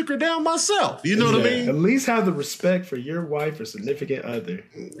would have took her down myself. You know what I mean? At least have the respect for your wife or significant other.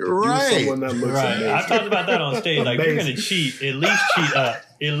 Right. Someone that looks amazing. I talked about that on stage. Like, you're going to cheat. At least cheat up.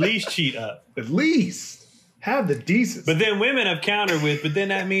 At least cheat up. At least. Have the decency. But then women have countered with, but then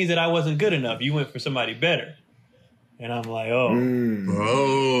that means that I wasn't good enough. You went for somebody better. And I'm like, oh.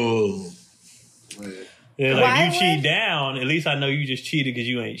 Oh. They're like, you cheat down, at least I know you just cheated because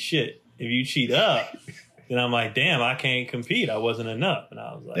you ain't shit. If you cheat up, then I'm like, damn, I can't compete. I wasn't enough. And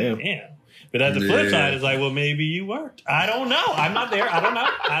I was like, damn. But at the flip side, it's like, well, maybe you weren't. I don't know. I'm not there. I don't know.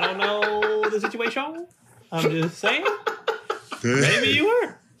 I don't know the situation. I'm just saying. Maybe you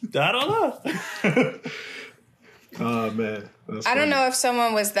were. I don't know. Oh, man. I don't know if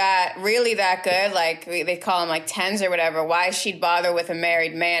someone was really that good, like they call them like 10s or whatever, why she'd bother with a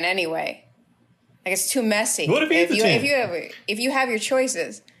married man anyway. Like, it's too messy. What if he's a 10? If you have your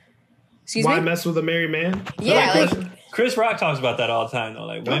choices. Why mess with a married man? Yeah, Chris Rock talks about that all the time though.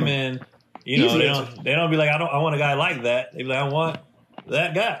 Like, women, you know, they don't be like, I want a guy like that. They be like, I want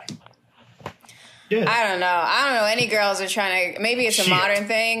that guy. Yeah. I don't know. Any girls are trying to, maybe it's a modern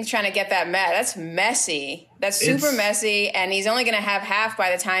thing, trying to get that That's messy. That's super messy, and he's only going to have half by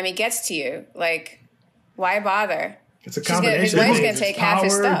the time he gets to you. Like, why bother? It's a combination. His wife's going to take half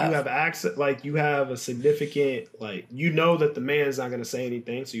his stuff. You have access, like, you have a significant, like, you know that the man's not going to say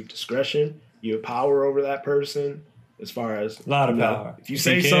anything, so you have discretion. You have power over that person as far as... A lot of power. If you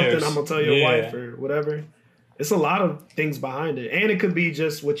say something, I'm going to tell your wife or whatever. It's a lot of things behind it. And it could be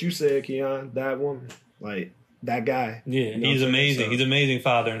just what you said, Keon, that woman. Like, that guy. Yeah, you know, he's amazing. He's an amazing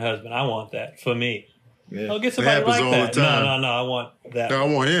father and husband. I want that for me. Yeah. I'll get somebody like that. No, I want that. No, I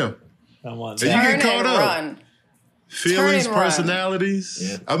want him. I want and that. you get caught up. Feelings, personalities.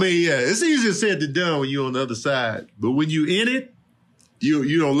 Yeah. I mean, it's easier said than done when you're on the other side. But when you in it,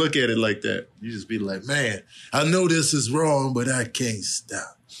 you don't look at it like that. You just be like, man, I know this is wrong, but I can't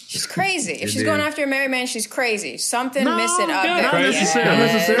stop. She's crazy. If she's going after a married man, she's crazy. Something missing up there. Not necessarily.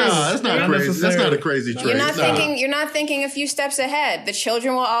 No, that's not crazy. That's not a crazy trait. You're not thinking a few steps ahead. The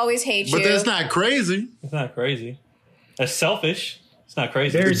children will always hate you. But that's not crazy. It's not crazy. That's selfish. It's not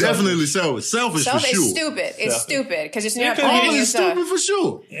crazy. It's definitely selfish. Selfish for sure. It's stupid. It's stupid because it's not all is stupid for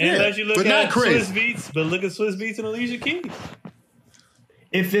sure. Unless you look at Swiss Beats, but look at Swiss Beats and Alicia Keys.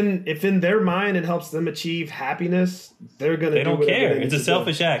 If in their mind it helps them achieve happiness, they're gonna. They don't care. It's a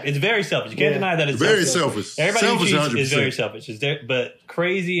selfish act. It's very selfish. You can't deny that it's very selfish. Everybody who cheats is very selfish. But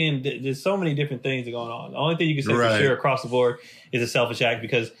crazy, and there's so many different things going on. The only thing you can say for sure across the board is a selfish act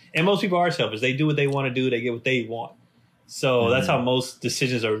and most people are selfish. They do what they want to do. They get what they want. So that's how most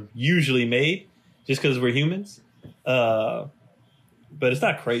decisions are usually made, just because we're humans. But it's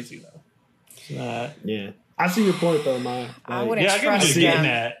not crazy though. It's not. Yeah. I see your point, though, Maya. I wouldn't trust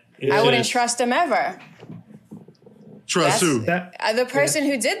him. I wouldn't trust him ever. Trust who? The person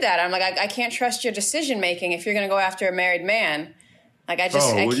who did that. I'm like, I can't trust your decision making if you're going to go after a married man. Like, I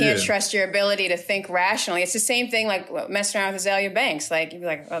can't trust your ability to think rationally. It's the same thing like messing around with Azalea Banks. Like, you'd be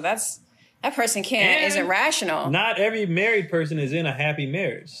like, oh, that person isn't rational. Not every married person is in a happy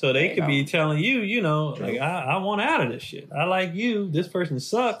marriage. So they could be telling you, like, I want out of this shit. I like you. This person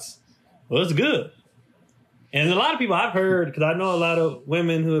sucks. Well, it's good. And a lot of people I've heard, because I know a lot of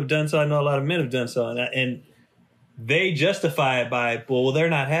women who have done so, I know a lot of men have done so, and they justify it by, well, they're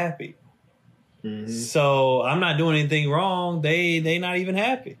not happy. Mm-hmm. So I'm not doing anything wrong. They not even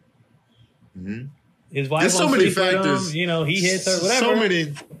happy. Mm-hmm. His wife There's so many factors. Him, he hits her,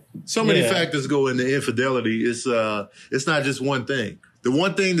 whatever. So many factors go into infidelity. It's not just one thing. The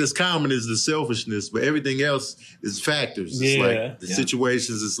one thing that's common is the selfishness, but everything else is factors. It's like the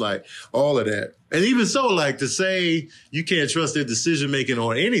situations. It's like all of that. And even so, like to say you can't trust their decision making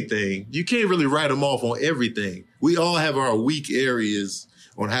on anything, you can't really write them off on everything. We all have our weak areas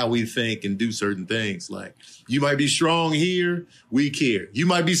on how we think and do certain things. Like you might be strong here, weak here. You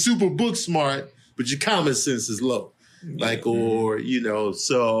might be super book smart, but your common sense is low. Like, or,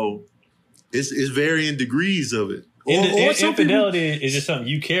 so it's varying degrees of it. Infidelity is just something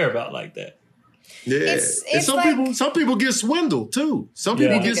you care about like that. Yeah, and some people get swindled too. Some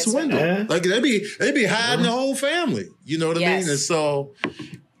people get swindled. Yeah. Like they be hiding the whole family. You know what I mean? And so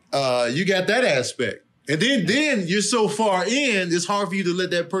you got that aspect. And then you're so far in, it's hard for you to let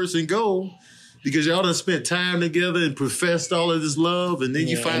that person go because y'all done spent time together and professed all of this love, and then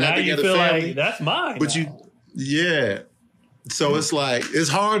you find out they got a family. Like, that's mine. But so it's like it's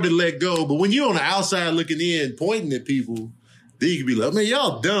hard to let go. But when you're on the outside looking in, pointing at people, then you can be like, man,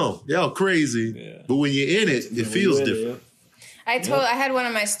 y'all dumb, y'all crazy. Yeah. But when you're in it, it feels different. I had one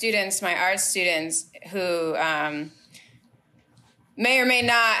of my students, my art students, who may or may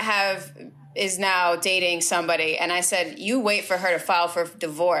not have is now dating somebody, and I said, you wait for her to file for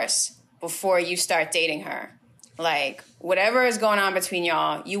divorce before you start dating her. Like, whatever is going on between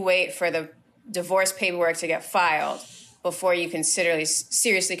y'all, you wait for the divorce paperwork to get filed before you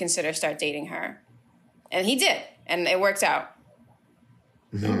seriously consider start dating her. And he did, and it worked out.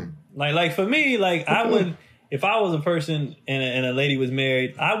 Mm-hmm. Like for me, like I would, if I was a person and a lady was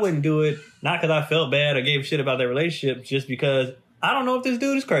married, I wouldn't do it, not because I felt bad or gave a shit about their relationship, just because I don't know if this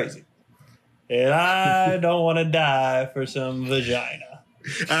dude is crazy. And I don't want to die for some vagina.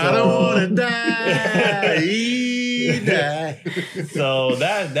 I don't want to die. He die. So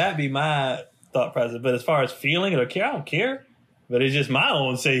that'd be my thought process. But as far as feeling it or care, I don't care. But it's just my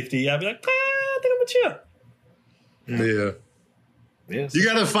own safety. I'd be like, I think I'm gonna chill. Yeah. Yes. You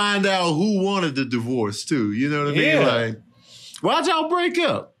got to find out who wanted the divorce too. You know what I mean? Yeah. Like, why'd y'all break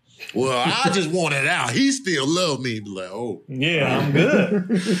up? Well, I just wanted out. He still loved me. Be like, oh, yeah, I'm good.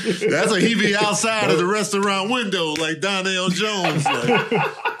 That's like he be outside of the restaurant window like Donnell Jones. Like.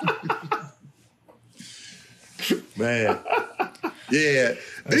 Man, yeah.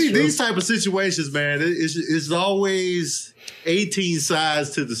 These type of situations, man, it's always 18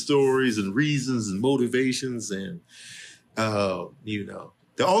 sides to the stories and reasons and motivations and.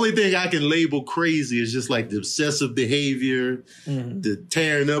 The only thing I can label crazy is just like the obsessive behavior, the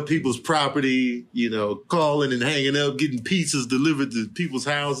tearing up people's property, calling and hanging up, getting pizzas delivered to people's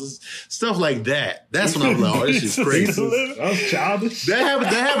houses, stuff like that. That's when I'm like, oh, this is crazy. That's childish. That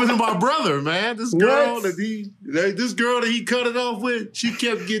happened to my brother, man. This girl that he cut it off with, she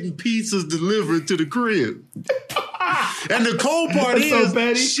kept getting pizzas delivered to the crib. And the cold part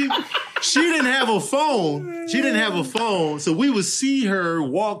is she didn't have a phone. She didn't have a phone, so we would see her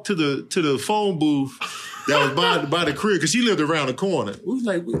walk to the phone booth that was by the crib because she lived around the corner. We was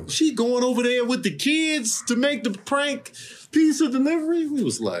like, she going over there with the kids to make the prank pizza delivery. We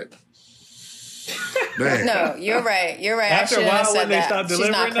was like, man. No, you're right. You're right. After I a while, said when they that. stopped She's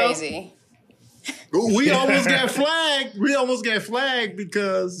delivering, not crazy. We almost got flagged. We almost got flagged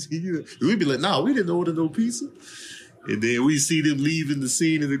because we'd be like, nah, we didn't order no pizza. And then we see them leaving the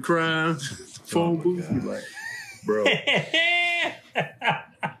scene of the crime, phone booth. We like, bro.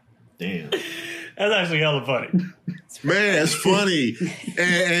 Damn. That's actually hella funny. Man, that's funny.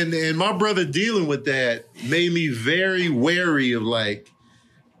 And my brother dealing with that made me very wary of like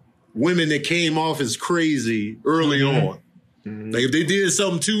women that came off as crazy early on. Mm-hmm. Like if they did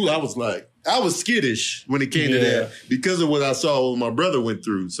something too, I was skittish when it came to that because of what I saw what my brother went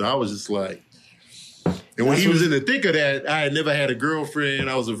through. So I was just like, and when he was in the thick of that, I had never had a girlfriend.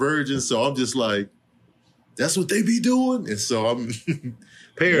 I was a virgin. So I'm just like, that's what they be doing? And so I'm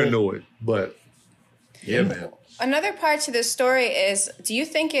paranoid. But, yeah, man. Another part to this story is, do you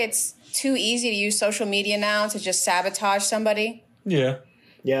think it's too easy to use social media now to just sabotage somebody? Yeah.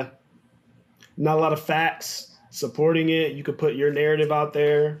 Yeah. Not a lot of facts supporting it. You could put your narrative out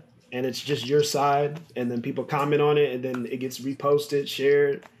there, and it's just your side. And then people comment on it, and then it gets reposted,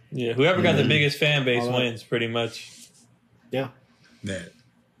 shared. Yeah, whoever got the biggest fan base wins, pretty much. Yeah.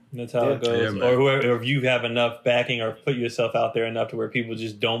 That's how it goes. Or whoever, if you have enough backing or put yourself out there enough to where people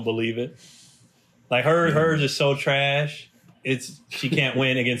just don't believe it. Like hers is so trash, she can't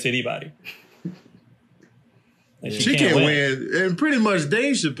win against anybody. Like she can't win. And pretty much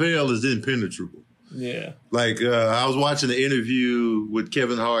Dave Chappelle is impenetrable. Yeah. Like I was watching the interview with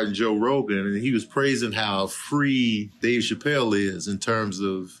Kevin Hart and Joe Rogan, and he was praising how free Dave Chappelle is in terms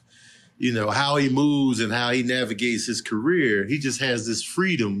of, how he moves and how he navigates his career. He just has this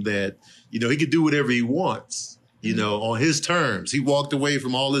freedom that, he can do whatever he wants, on his terms. He walked away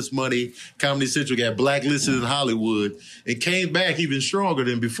from all this money. Comedy Central got blacklisted in Hollywood and came back even stronger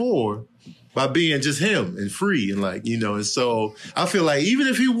than before by being just him and free and and so I feel like even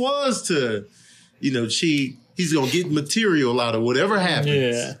if he was to, cheat, he's going to get material out of whatever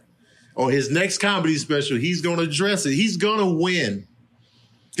happens. Yeah. On his next comedy special, he's going to address it. He's going to win.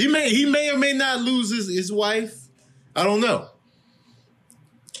 He may or may not lose his wife. I don't know.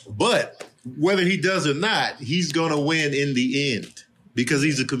 But whether he does or not, he's going to win in the end because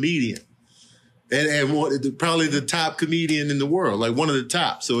he's a comedian. And probably the top comedian in the world, like one of the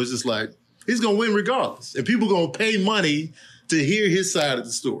top. So it's just like, he's going to win regardless. And people going to pay money to hear his side of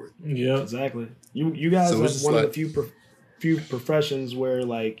the story. Yeah, exactly. You guys are one of the few professions where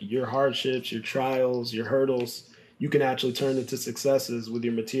like your hardships, your trials, your hurdles, you can actually turn into successes with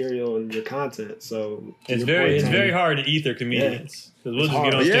your material and your content. So it's very hard to ether comedians because we'll just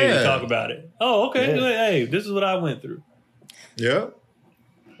get on stage and talk about it. Oh, okay. Yeah. Hey, this is what I went through. Yeah.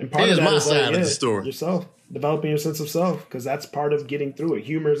 And part of that is side of the story. Yourself. Developing your sense of self, because that's part of getting through it.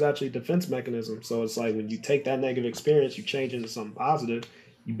 Humor is actually a defense mechanism. So it's like when you take that negative experience, you change into something positive,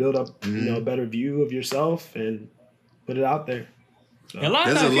 you build up, a better view of yourself and put it out there. So. And a lot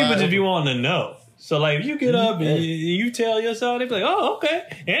of times people just be wanting to know. So, like, if you get up and you tell yourself, they be like, oh, okay.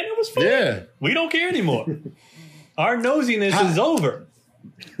 And it was fun. Yeah. We don't care anymore. Our nosiness is over.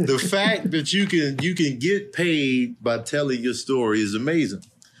 The fact that you can get paid by telling your story is amazing.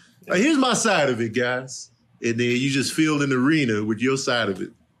 Here's my side of it, guys. And then you just fill an arena with your side of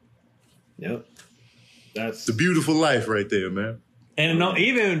it. Yep. That's the beautiful life right there, man. And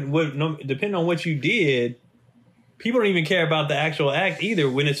depending on what you did, people don't even care about the actual act either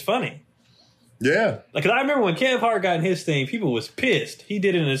when it's funny. Yeah. Like, 'cause I remember when Kev Hart got in his thing, people was pissed. He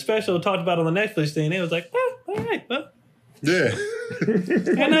did it in a special, talked about it on the Netflix thing. They was like, all right, well. Yeah.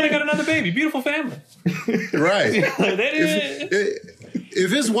 And now they got another baby. Beautiful family. Right.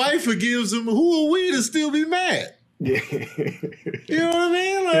 If his wife forgives him, who are we to still be mad? Yeah. You know what I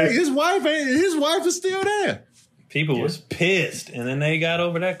mean? Like, his wife is still there. People was pissed, and then they got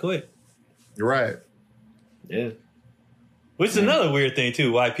over that quick. Right. Yeah. Which is another weird thing,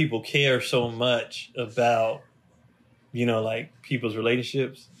 too, why people care so much about, like, people's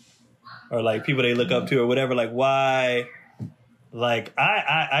relationships or, like, people they look up to or whatever. Like, why? Like,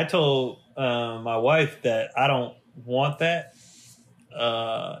 I told my wife that I don't want that.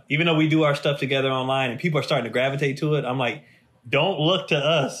 Even though we do our stuff together online and people are starting to gravitate to it, I'm like, don't look to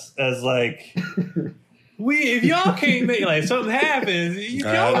us as, like... if y'all can't make like something happens, if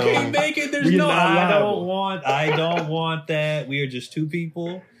y'all can't make it, there's no. I don't want that. We are just two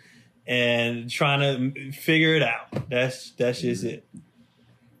people and trying to figure it out. That's just it.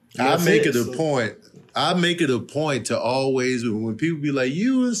 I make it a point to always, when people be like,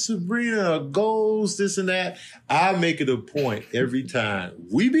 you and Sabrina are goals, this and that, I make it a point every time.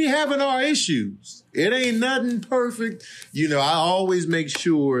 We be having our issues. It ain't nothing perfect. I always make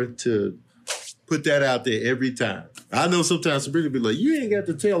sure to put that out there every time. I know sometimes Sabrina be like, you ain't got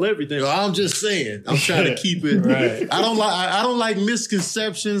to tell everything. I'm just saying. I'm trying to keep it. Right. I don't like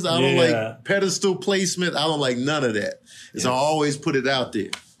misconceptions. I don't like pedestal placement. I don't like none of that. So I always put it out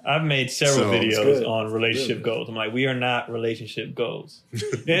there. I've made several videos on relationship goals. I'm like, we are not relationship goals.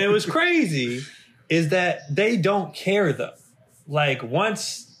 And it was crazy is that they don't care though. Like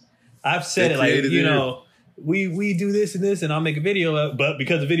once I've said it, like, we do this and this, and I'll make a video of, but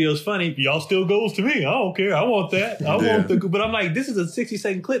because the video is funny, y'all still goes to me. I don't care. I want that. I want the. But I'm like, this is a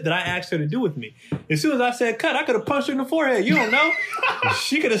 60-second clip that I asked her to do with me. As soon as I said cut, I could have punched her in the forehead. You don't know.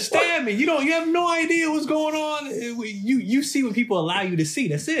 She could have stabbed me. You have no idea what's going on. You see what people allow you to see.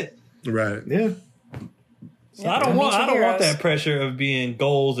 That's it. Right. Yeah. So I don't want that pressure of being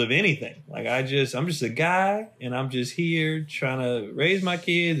goals of anything. Like I'm just a guy, and I'm just here trying to raise my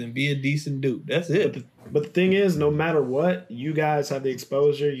kids and be a decent dude. That's it. But the thing is, no matter what, you guys have the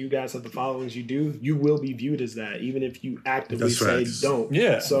exposure, you guys have the followings you do, you will be viewed as that, even if you actively say don't.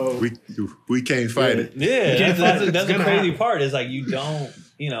 Yeah. So we can't fight it. Yeah, that's the crazy part is like you don't,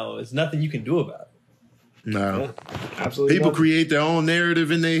 it's nothing you can do about it. No. Yeah, absolutely. People create their own narrative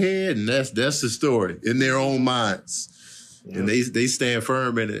in their head, and that's the story in their own minds. Yeah. And they stand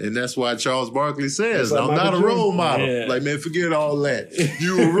firm in it. And that's why Charles Barkley says, I'm not a role model. Yeah. Like, man, forget all that.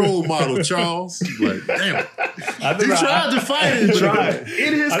 You a role model, Charles. Like, damn. He tried to fight it.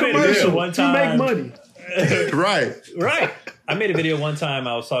 In his commercial one time, to make money. Right. I made a video one time.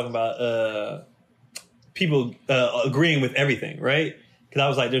 I was talking about people agreeing with everything, right? Because I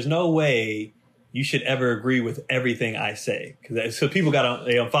was like, there's no way you should ever agree with everything I say. So people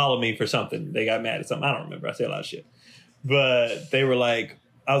they unfollowed me for something. They got mad at something. I don't remember. I say a lot of shit. But they were like,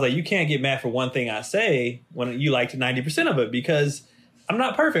 I was like, you can't get mad for one thing I say when you liked 90% of it because I'm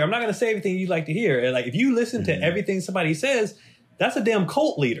not perfect. I'm not going to say everything you like to hear. And like, if you listen to everything somebody says, that's a damn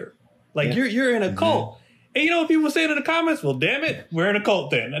cult leader. Like you're in a cult. And you know what people were saying in the comments? Well, damn it, we're in a cult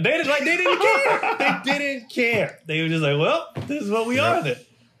then. They didn't care. They didn't care. They were just like, well, this is what we are then.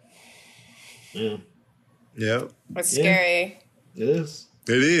 Yeah. Yep. It's scary. It is.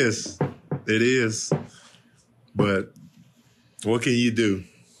 It is. But what can you do?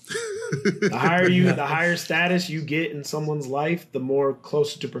 The higher status you get in someone's life, the more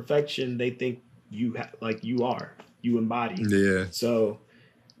closer to perfection they think you embody. Yeah. So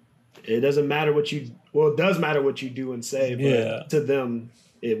it doesn't matter it does matter what you do and say, but to them,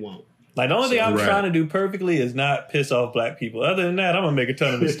 it won't. Like the only thing I'm trying to do perfectly is not piss off black people. Other than that, I'm gonna make a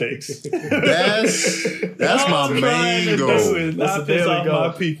ton of mistakes. That's my main goal. Is not piss off my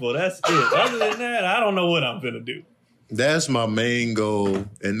people. That's it. Other than that, I don't know what I'm gonna do. That's my main goal,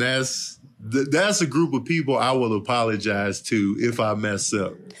 and that's that's a group of people I will apologize to if I mess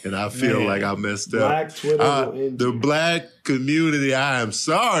up and I feel like I messed up. Black Twitter the black community, I am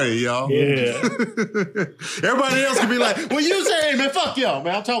sorry, y'all. Yeah. Everybody else can be like, well, you say, hey, man, fuck y'all,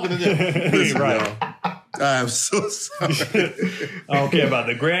 man. I'm talking to them. Listen, Right. y'all. I am so sorry. I don't care about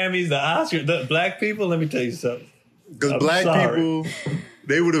the Grammys, the Oscars, the black people. Let me tell you something. Because black people,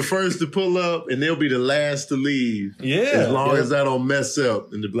 they were the first to pull up and they'll be the last to leave. Yeah. As long as I don't mess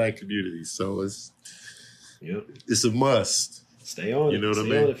up in the black community. So it's a must. Stay on it. You know what I Stay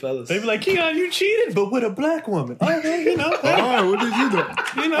mean? on it, fellas. They be like, Keon, you cheated, but with a black woman. Okay, you know. All right, what did you do?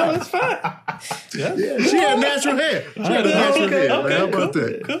 You know, it's fine. Yeah, she had natural hair. She had a natural hair. Okay, How about cool,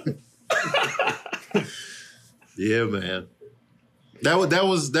 that? cool. Yeah, man.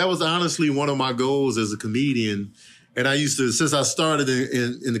 That was honestly one of my goals as a comedian. And I used to, since I started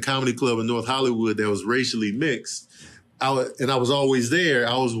in the comedy club in North Hollywood that was racially mixed, I was always there.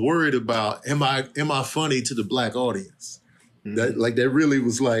 I was worried about, am I funny to the black audience? That really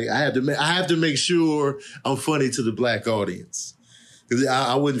was like, I have to make sure I'm funny to the black audience. Because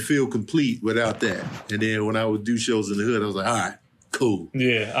I wouldn't feel complete without that. And then when I would do shows in the hood, I was like, all right, cool.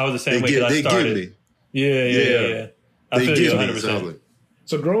 Yeah, I was the same way I started. They get me. Yeah. I feel you 100%.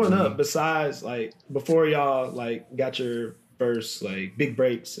 So growing up, besides like before y'all like got your first like big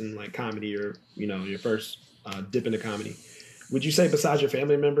breaks in like comedy or your first dip into comedy, would you say besides your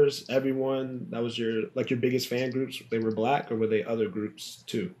family members, everyone that was your biggest fan groups, they were black, or were they other groups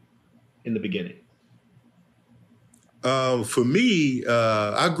too in the beginning? For me,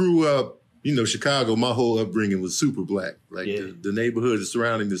 I grew up, Chicago, my whole upbringing was super black. Like the neighborhood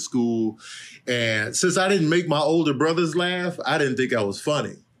surrounding the school. And since I didn't make my older brothers laugh, I didn't think I was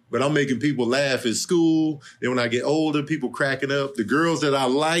funny. But I'm making people laugh at school. Then when I get older, people cracking up. The girls that I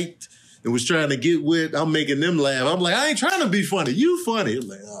liked and was trying to get with, I'm making them laugh. I'm like, I ain't trying to be funny. You funny. I'm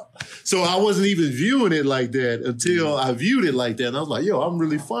like, oh. So I wasn't even viewing it like that until I viewed it like that. And I was like, yo, I'm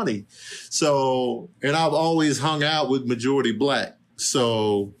really funny. So, and I've always hung out with majority black.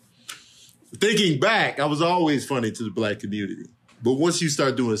 So thinking back, I was always funny to the black community. But once you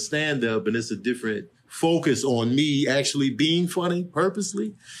start doing stand-up and it's a different focus on me actually being funny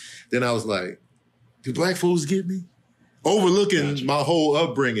purposely, then I was like, do black folks get me? Overlooking my whole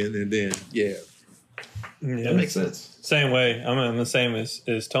upbringing, and then, That makes sense. Same way. I'm the same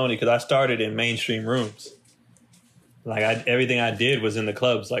as Tony, because I started in mainstream rooms. Like, everything I did was in the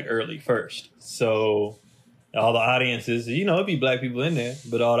clubs, like, early first. So all the audiences, it'd be black people in there,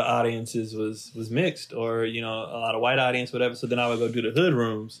 but all the audiences was mixed, or, a lot of white audience, whatever. So then I would go do the hood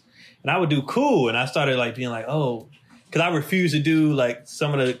rooms, and I would do cool. And I started, like, being like, oh, because I refused to do, like,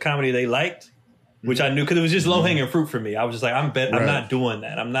 some of the comedy they liked, which I knew, because it was just low-hanging fruit for me. I was just like, I'm not doing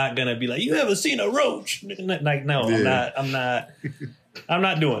that. I'm not going to be like, you ever seen a roach? Like, no, I'm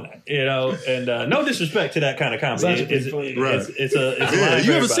not doing that, and no disrespect to that kind of comedy. It's a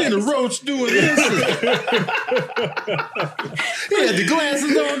you ever seen a roach doing this? He had the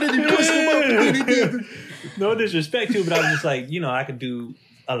glasses on, then he pushed them up, and then he did. No disrespect to it, but I was just like, I could do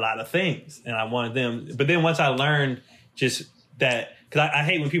a lot of things, and I wanted them. But then once I learned just that, because I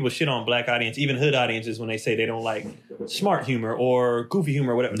hate when people shit on black audience, even hood audiences, when they say they don't like smart humor or goofy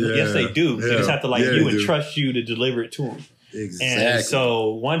humor or whatever. Yeah, yes, they do. They just have to like you and trust you to deliver it to them. Exactly. And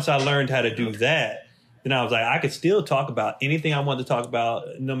so once I learned how to do that, then I was like, I could still talk about anything I wanted to talk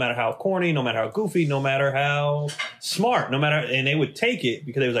about, no matter how corny, no matter how goofy, no matter how smart, and they would take it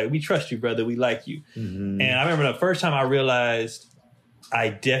because they was like, we trust you, brother. We like you. Mm-hmm. And I remember the first time I realized I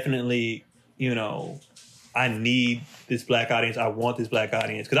definitely, I need this black audience. I want this black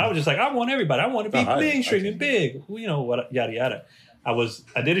audience. Because I was just like, I want everybody. I want to be mainstream and big. What, yada, yada.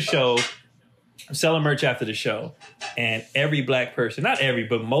 I did a show, selling merch after the show. And every black person, not every,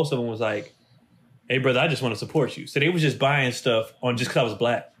 but most of them was like, hey, brother, I just want to support you. So they was just buying stuff on just because I was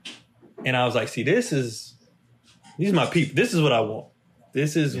black. And I was like, see, these are my people. This is what I want.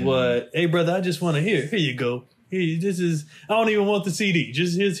 This is what, hey, brother, I just want to hear. Here you go. I don't even want the CD.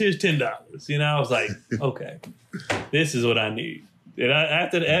 Just here's $10. I was like, okay, this is what I need.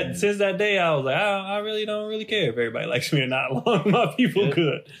 And since that day, I was like, I really don't really care if everybody likes me or not. As long as my people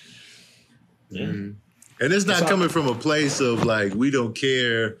good. Yeah. Mm-hmm. And it's not coming from a place of like, we don't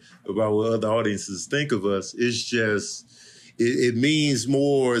care about what other audiences think of us. It's just, it means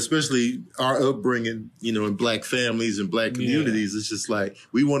more, especially our upbringing, in black families and black communities. Yeah. It's just like,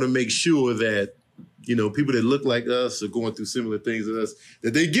 we want to make sure that, people that look like us are going through similar things as us,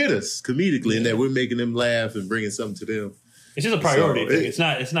 that they get us comedically and that we're making them laugh and bringing something to them. It's just a priority thing. It's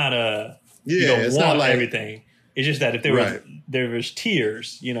not a, you don't want not like, everything. It's just that if there was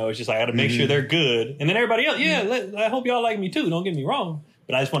tiers, it's just like I got to make sure they're good, and then everybody else, I hope y'all like me too. Don't get me wrong,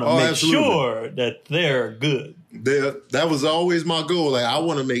 but I just want to make sure that they're good. That was always my goal. Like, I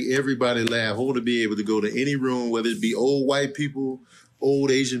want to make everybody laugh. I want to be able to go to any room, whether it be old white people,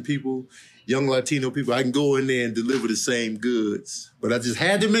 old Asian people, young Latino people. I can go in there and deliver the same goods. But I just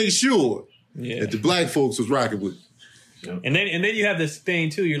had to make sure that the black folks was rocking with me. Yep. And then you have this thing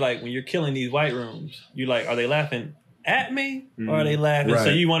too. You're like, when you're killing these white rooms, you're like, are they laughing at me or are they laughing? Right. So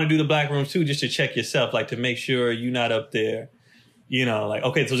you want to do the black rooms too, just to check yourself, like to make sure you're not up there. You know, like,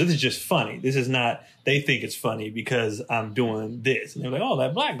 okay, so this is just funny. This is not, they think it's funny because I'm doing this. And they're like, oh,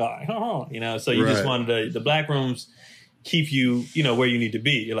 that black guy. You know, so you just wanted the black rooms keep you, you know, where you need to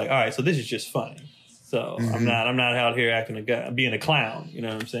be. You're like, all right, so this is just funny. So I'm not out here acting a guy, being a clown. You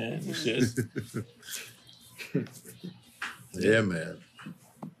know what I'm saying? It's just. Yeah, man.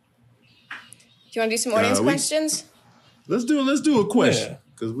 Do you want to do some audience questions? Let's do a question.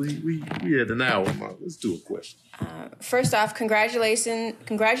 Because we had an hour mark. Let's do a question. First off,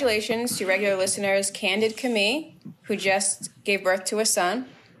 congratulations to regular listeners Candid Camille, who just gave birth to a son.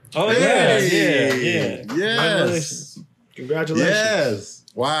 Oh, yeah. Yes. Congratulations. Yes.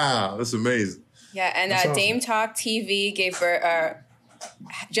 Wow, that's amazing. Yeah, and awesome. Dame Talk TV gave birth,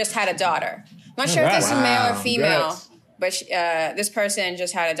 just had a daughter. I'm not sure if this is male or female, but this person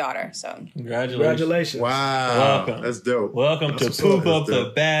just had a daughter. So congratulations. Wow. Welcome. That's dope. Welcome to Poop Up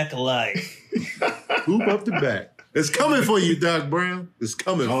the Back Life. Poop Up the Back. It's coming for you, Doc Brown. It's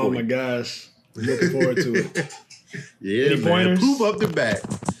coming for you. Oh, my gosh. I'm looking forward to it. Yeah, any man. Pointers? Poop Up the Back.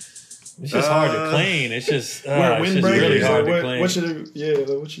 It's just hard to clean. It's just really hard to clean. What should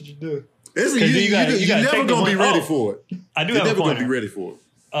you do? You're never going to be ready for it. I do You're have never a going to be ready for it.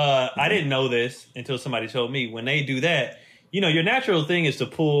 I didn't know this until somebody told me. When they do that, you know, your natural thing is to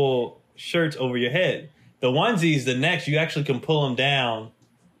pull shirts over your head. The onesies, the next, you actually can pull them down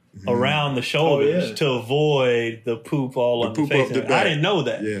around the shoulders to avoid the poop all on the face. I didn't know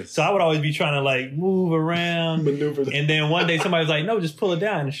that. Yes. So I would always be trying to like move around. Maneuver. And then one day somebody was like, no, just pull it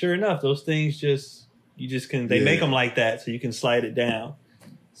down. And sure enough, those things they make them like that so you can slide it down.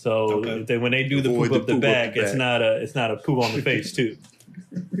 So when they do the poop up the back, it's not a poop on the face too.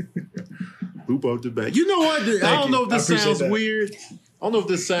 Poop up the back. You know what? I don't know if this sounds weird. I don't know if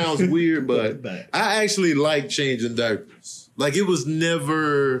this sounds weird, but I actually like changing diapers. Like, it was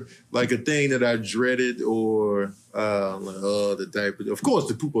never like a thing that I dreaded or the diaper. Of course,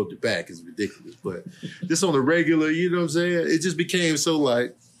 the poop up the back is ridiculous, but just on the regular, you know what I'm saying? It just became so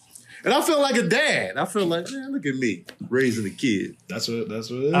like, and I felt like a dad. I felt like, man, look at me raising a kid. That's what it is.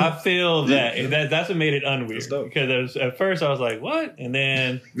 I feel that's what made it unweird. Because at first I was like, what? And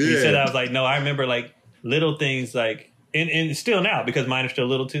then he said, I was like, no, I remember like little things like, and still now, because mine are still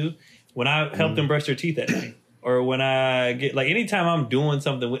little too, when I help them brush their teeth at night. Or when I get, like, anytime I'm doing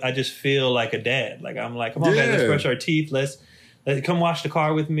something, I just feel like a dad. Like, I'm like, come on, guys, let's brush our teeth. Let's come wash the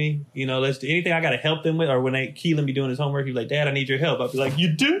car with me. You know, let's do anything I got to help them with. Or when Keelan be doing his homework, he's like, Dad, I need your help. I'll be like,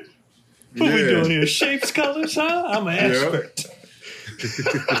 you do? What we doing here? Shapes, colors, huh? I'm an expert.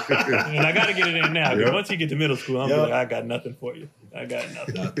 And I got to get it in now. Because once you get to middle school, I'm like, I got nothing for you. I got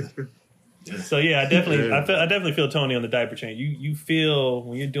nothing. So I definitely feel Tony on the diaper change. You feel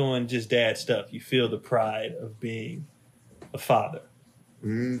when you're doing just dad stuff, you feel the pride of being a father,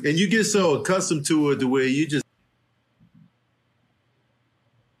 and you get so accustomed to it the way you just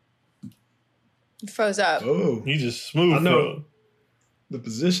froze up. Oh, he just smooth. Froze. The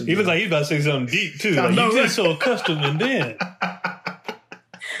position. He looks like he's about to say something deep too. Like, you get so accustomed, and then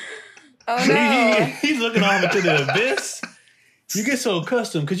oh no, he's looking off into the abyss. You get so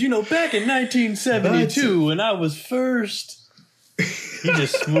accustomed because, you know, back in 1972 when I was first, he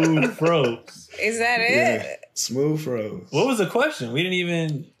just smooth froze. Is that it? Yeah, smooth froze. What was the question? We didn't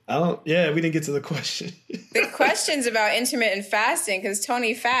even... we didn't get to the question. The question's about intermittent fasting because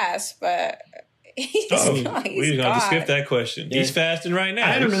Tony fasts, but he's gone. We're going to skip that question. Yeah. He's fasting right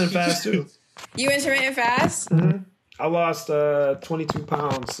now. I intermittent fast too. You intermittent fast? Mm-hmm. I lost 22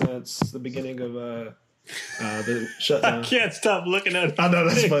 pounds since the beginning of... the shutdown. I can't stop looking at it. I know,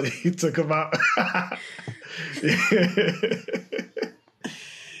 that's funny. He took him out.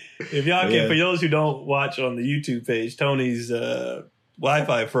 If y'all can, for those who don't watch on the YouTube page, Tony's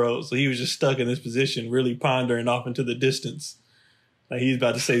Wi-Fi froze, so he was just stuck in this position, really pondering off into the distance. Like he's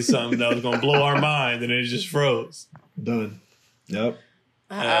about to say something that was going to blow our mind, and it just froze. Done. Yep.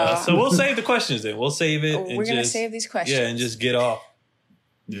 So we'll save the questions then. We'll save it. We're going to save these questions. Yeah, and just get off.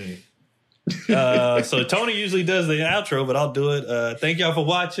 Yeah. So Tony usually does the outro, but I'll do it. Thank y'all for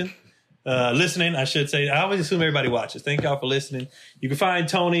watching, listening. I should say. I always assume everybody watches. Thank y'all for listening. You can find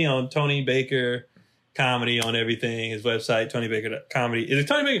Tony on Tony Baker comedy on everything. His website, Tony Baker Comedy. Is it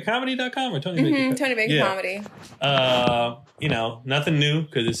TonyBakerComedy.com or Tony Baker? Tony Baker Comedy. Nothing new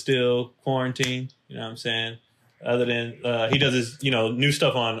because it's still quarantine. You know what I'm saying? Other than he does his, new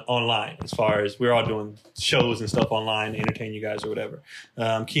stuff online as far as we're all doing shows and stuff online to entertain you guys or whatever.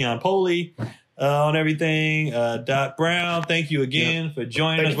 Keon Poley on everything. Doc Brown, thank you again for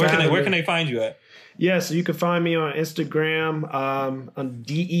joining us. Where can they find you at? Yeah, so you can find me on Instagram on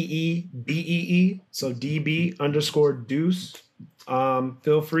DEEBEE, so DB_Deuce.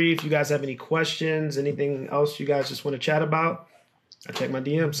 Feel free if you guys have any questions, anything else you guys just want to chat about. I check my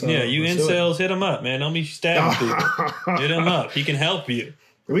DM. So yeah, you incels, hit him up, man. Don't be stabbing people. Hit him up. He can help you.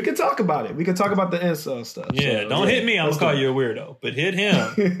 We can talk about it. We can talk about the incel stuff. Yeah, don't hit me. I'm going to call you a weirdo. But hit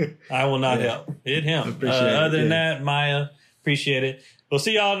him. I will not help. Hit him. Other than that, Maya, appreciate it. We'll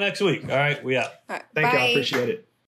see y'all next week. All right, we out. Thank y'all. Appreciate it.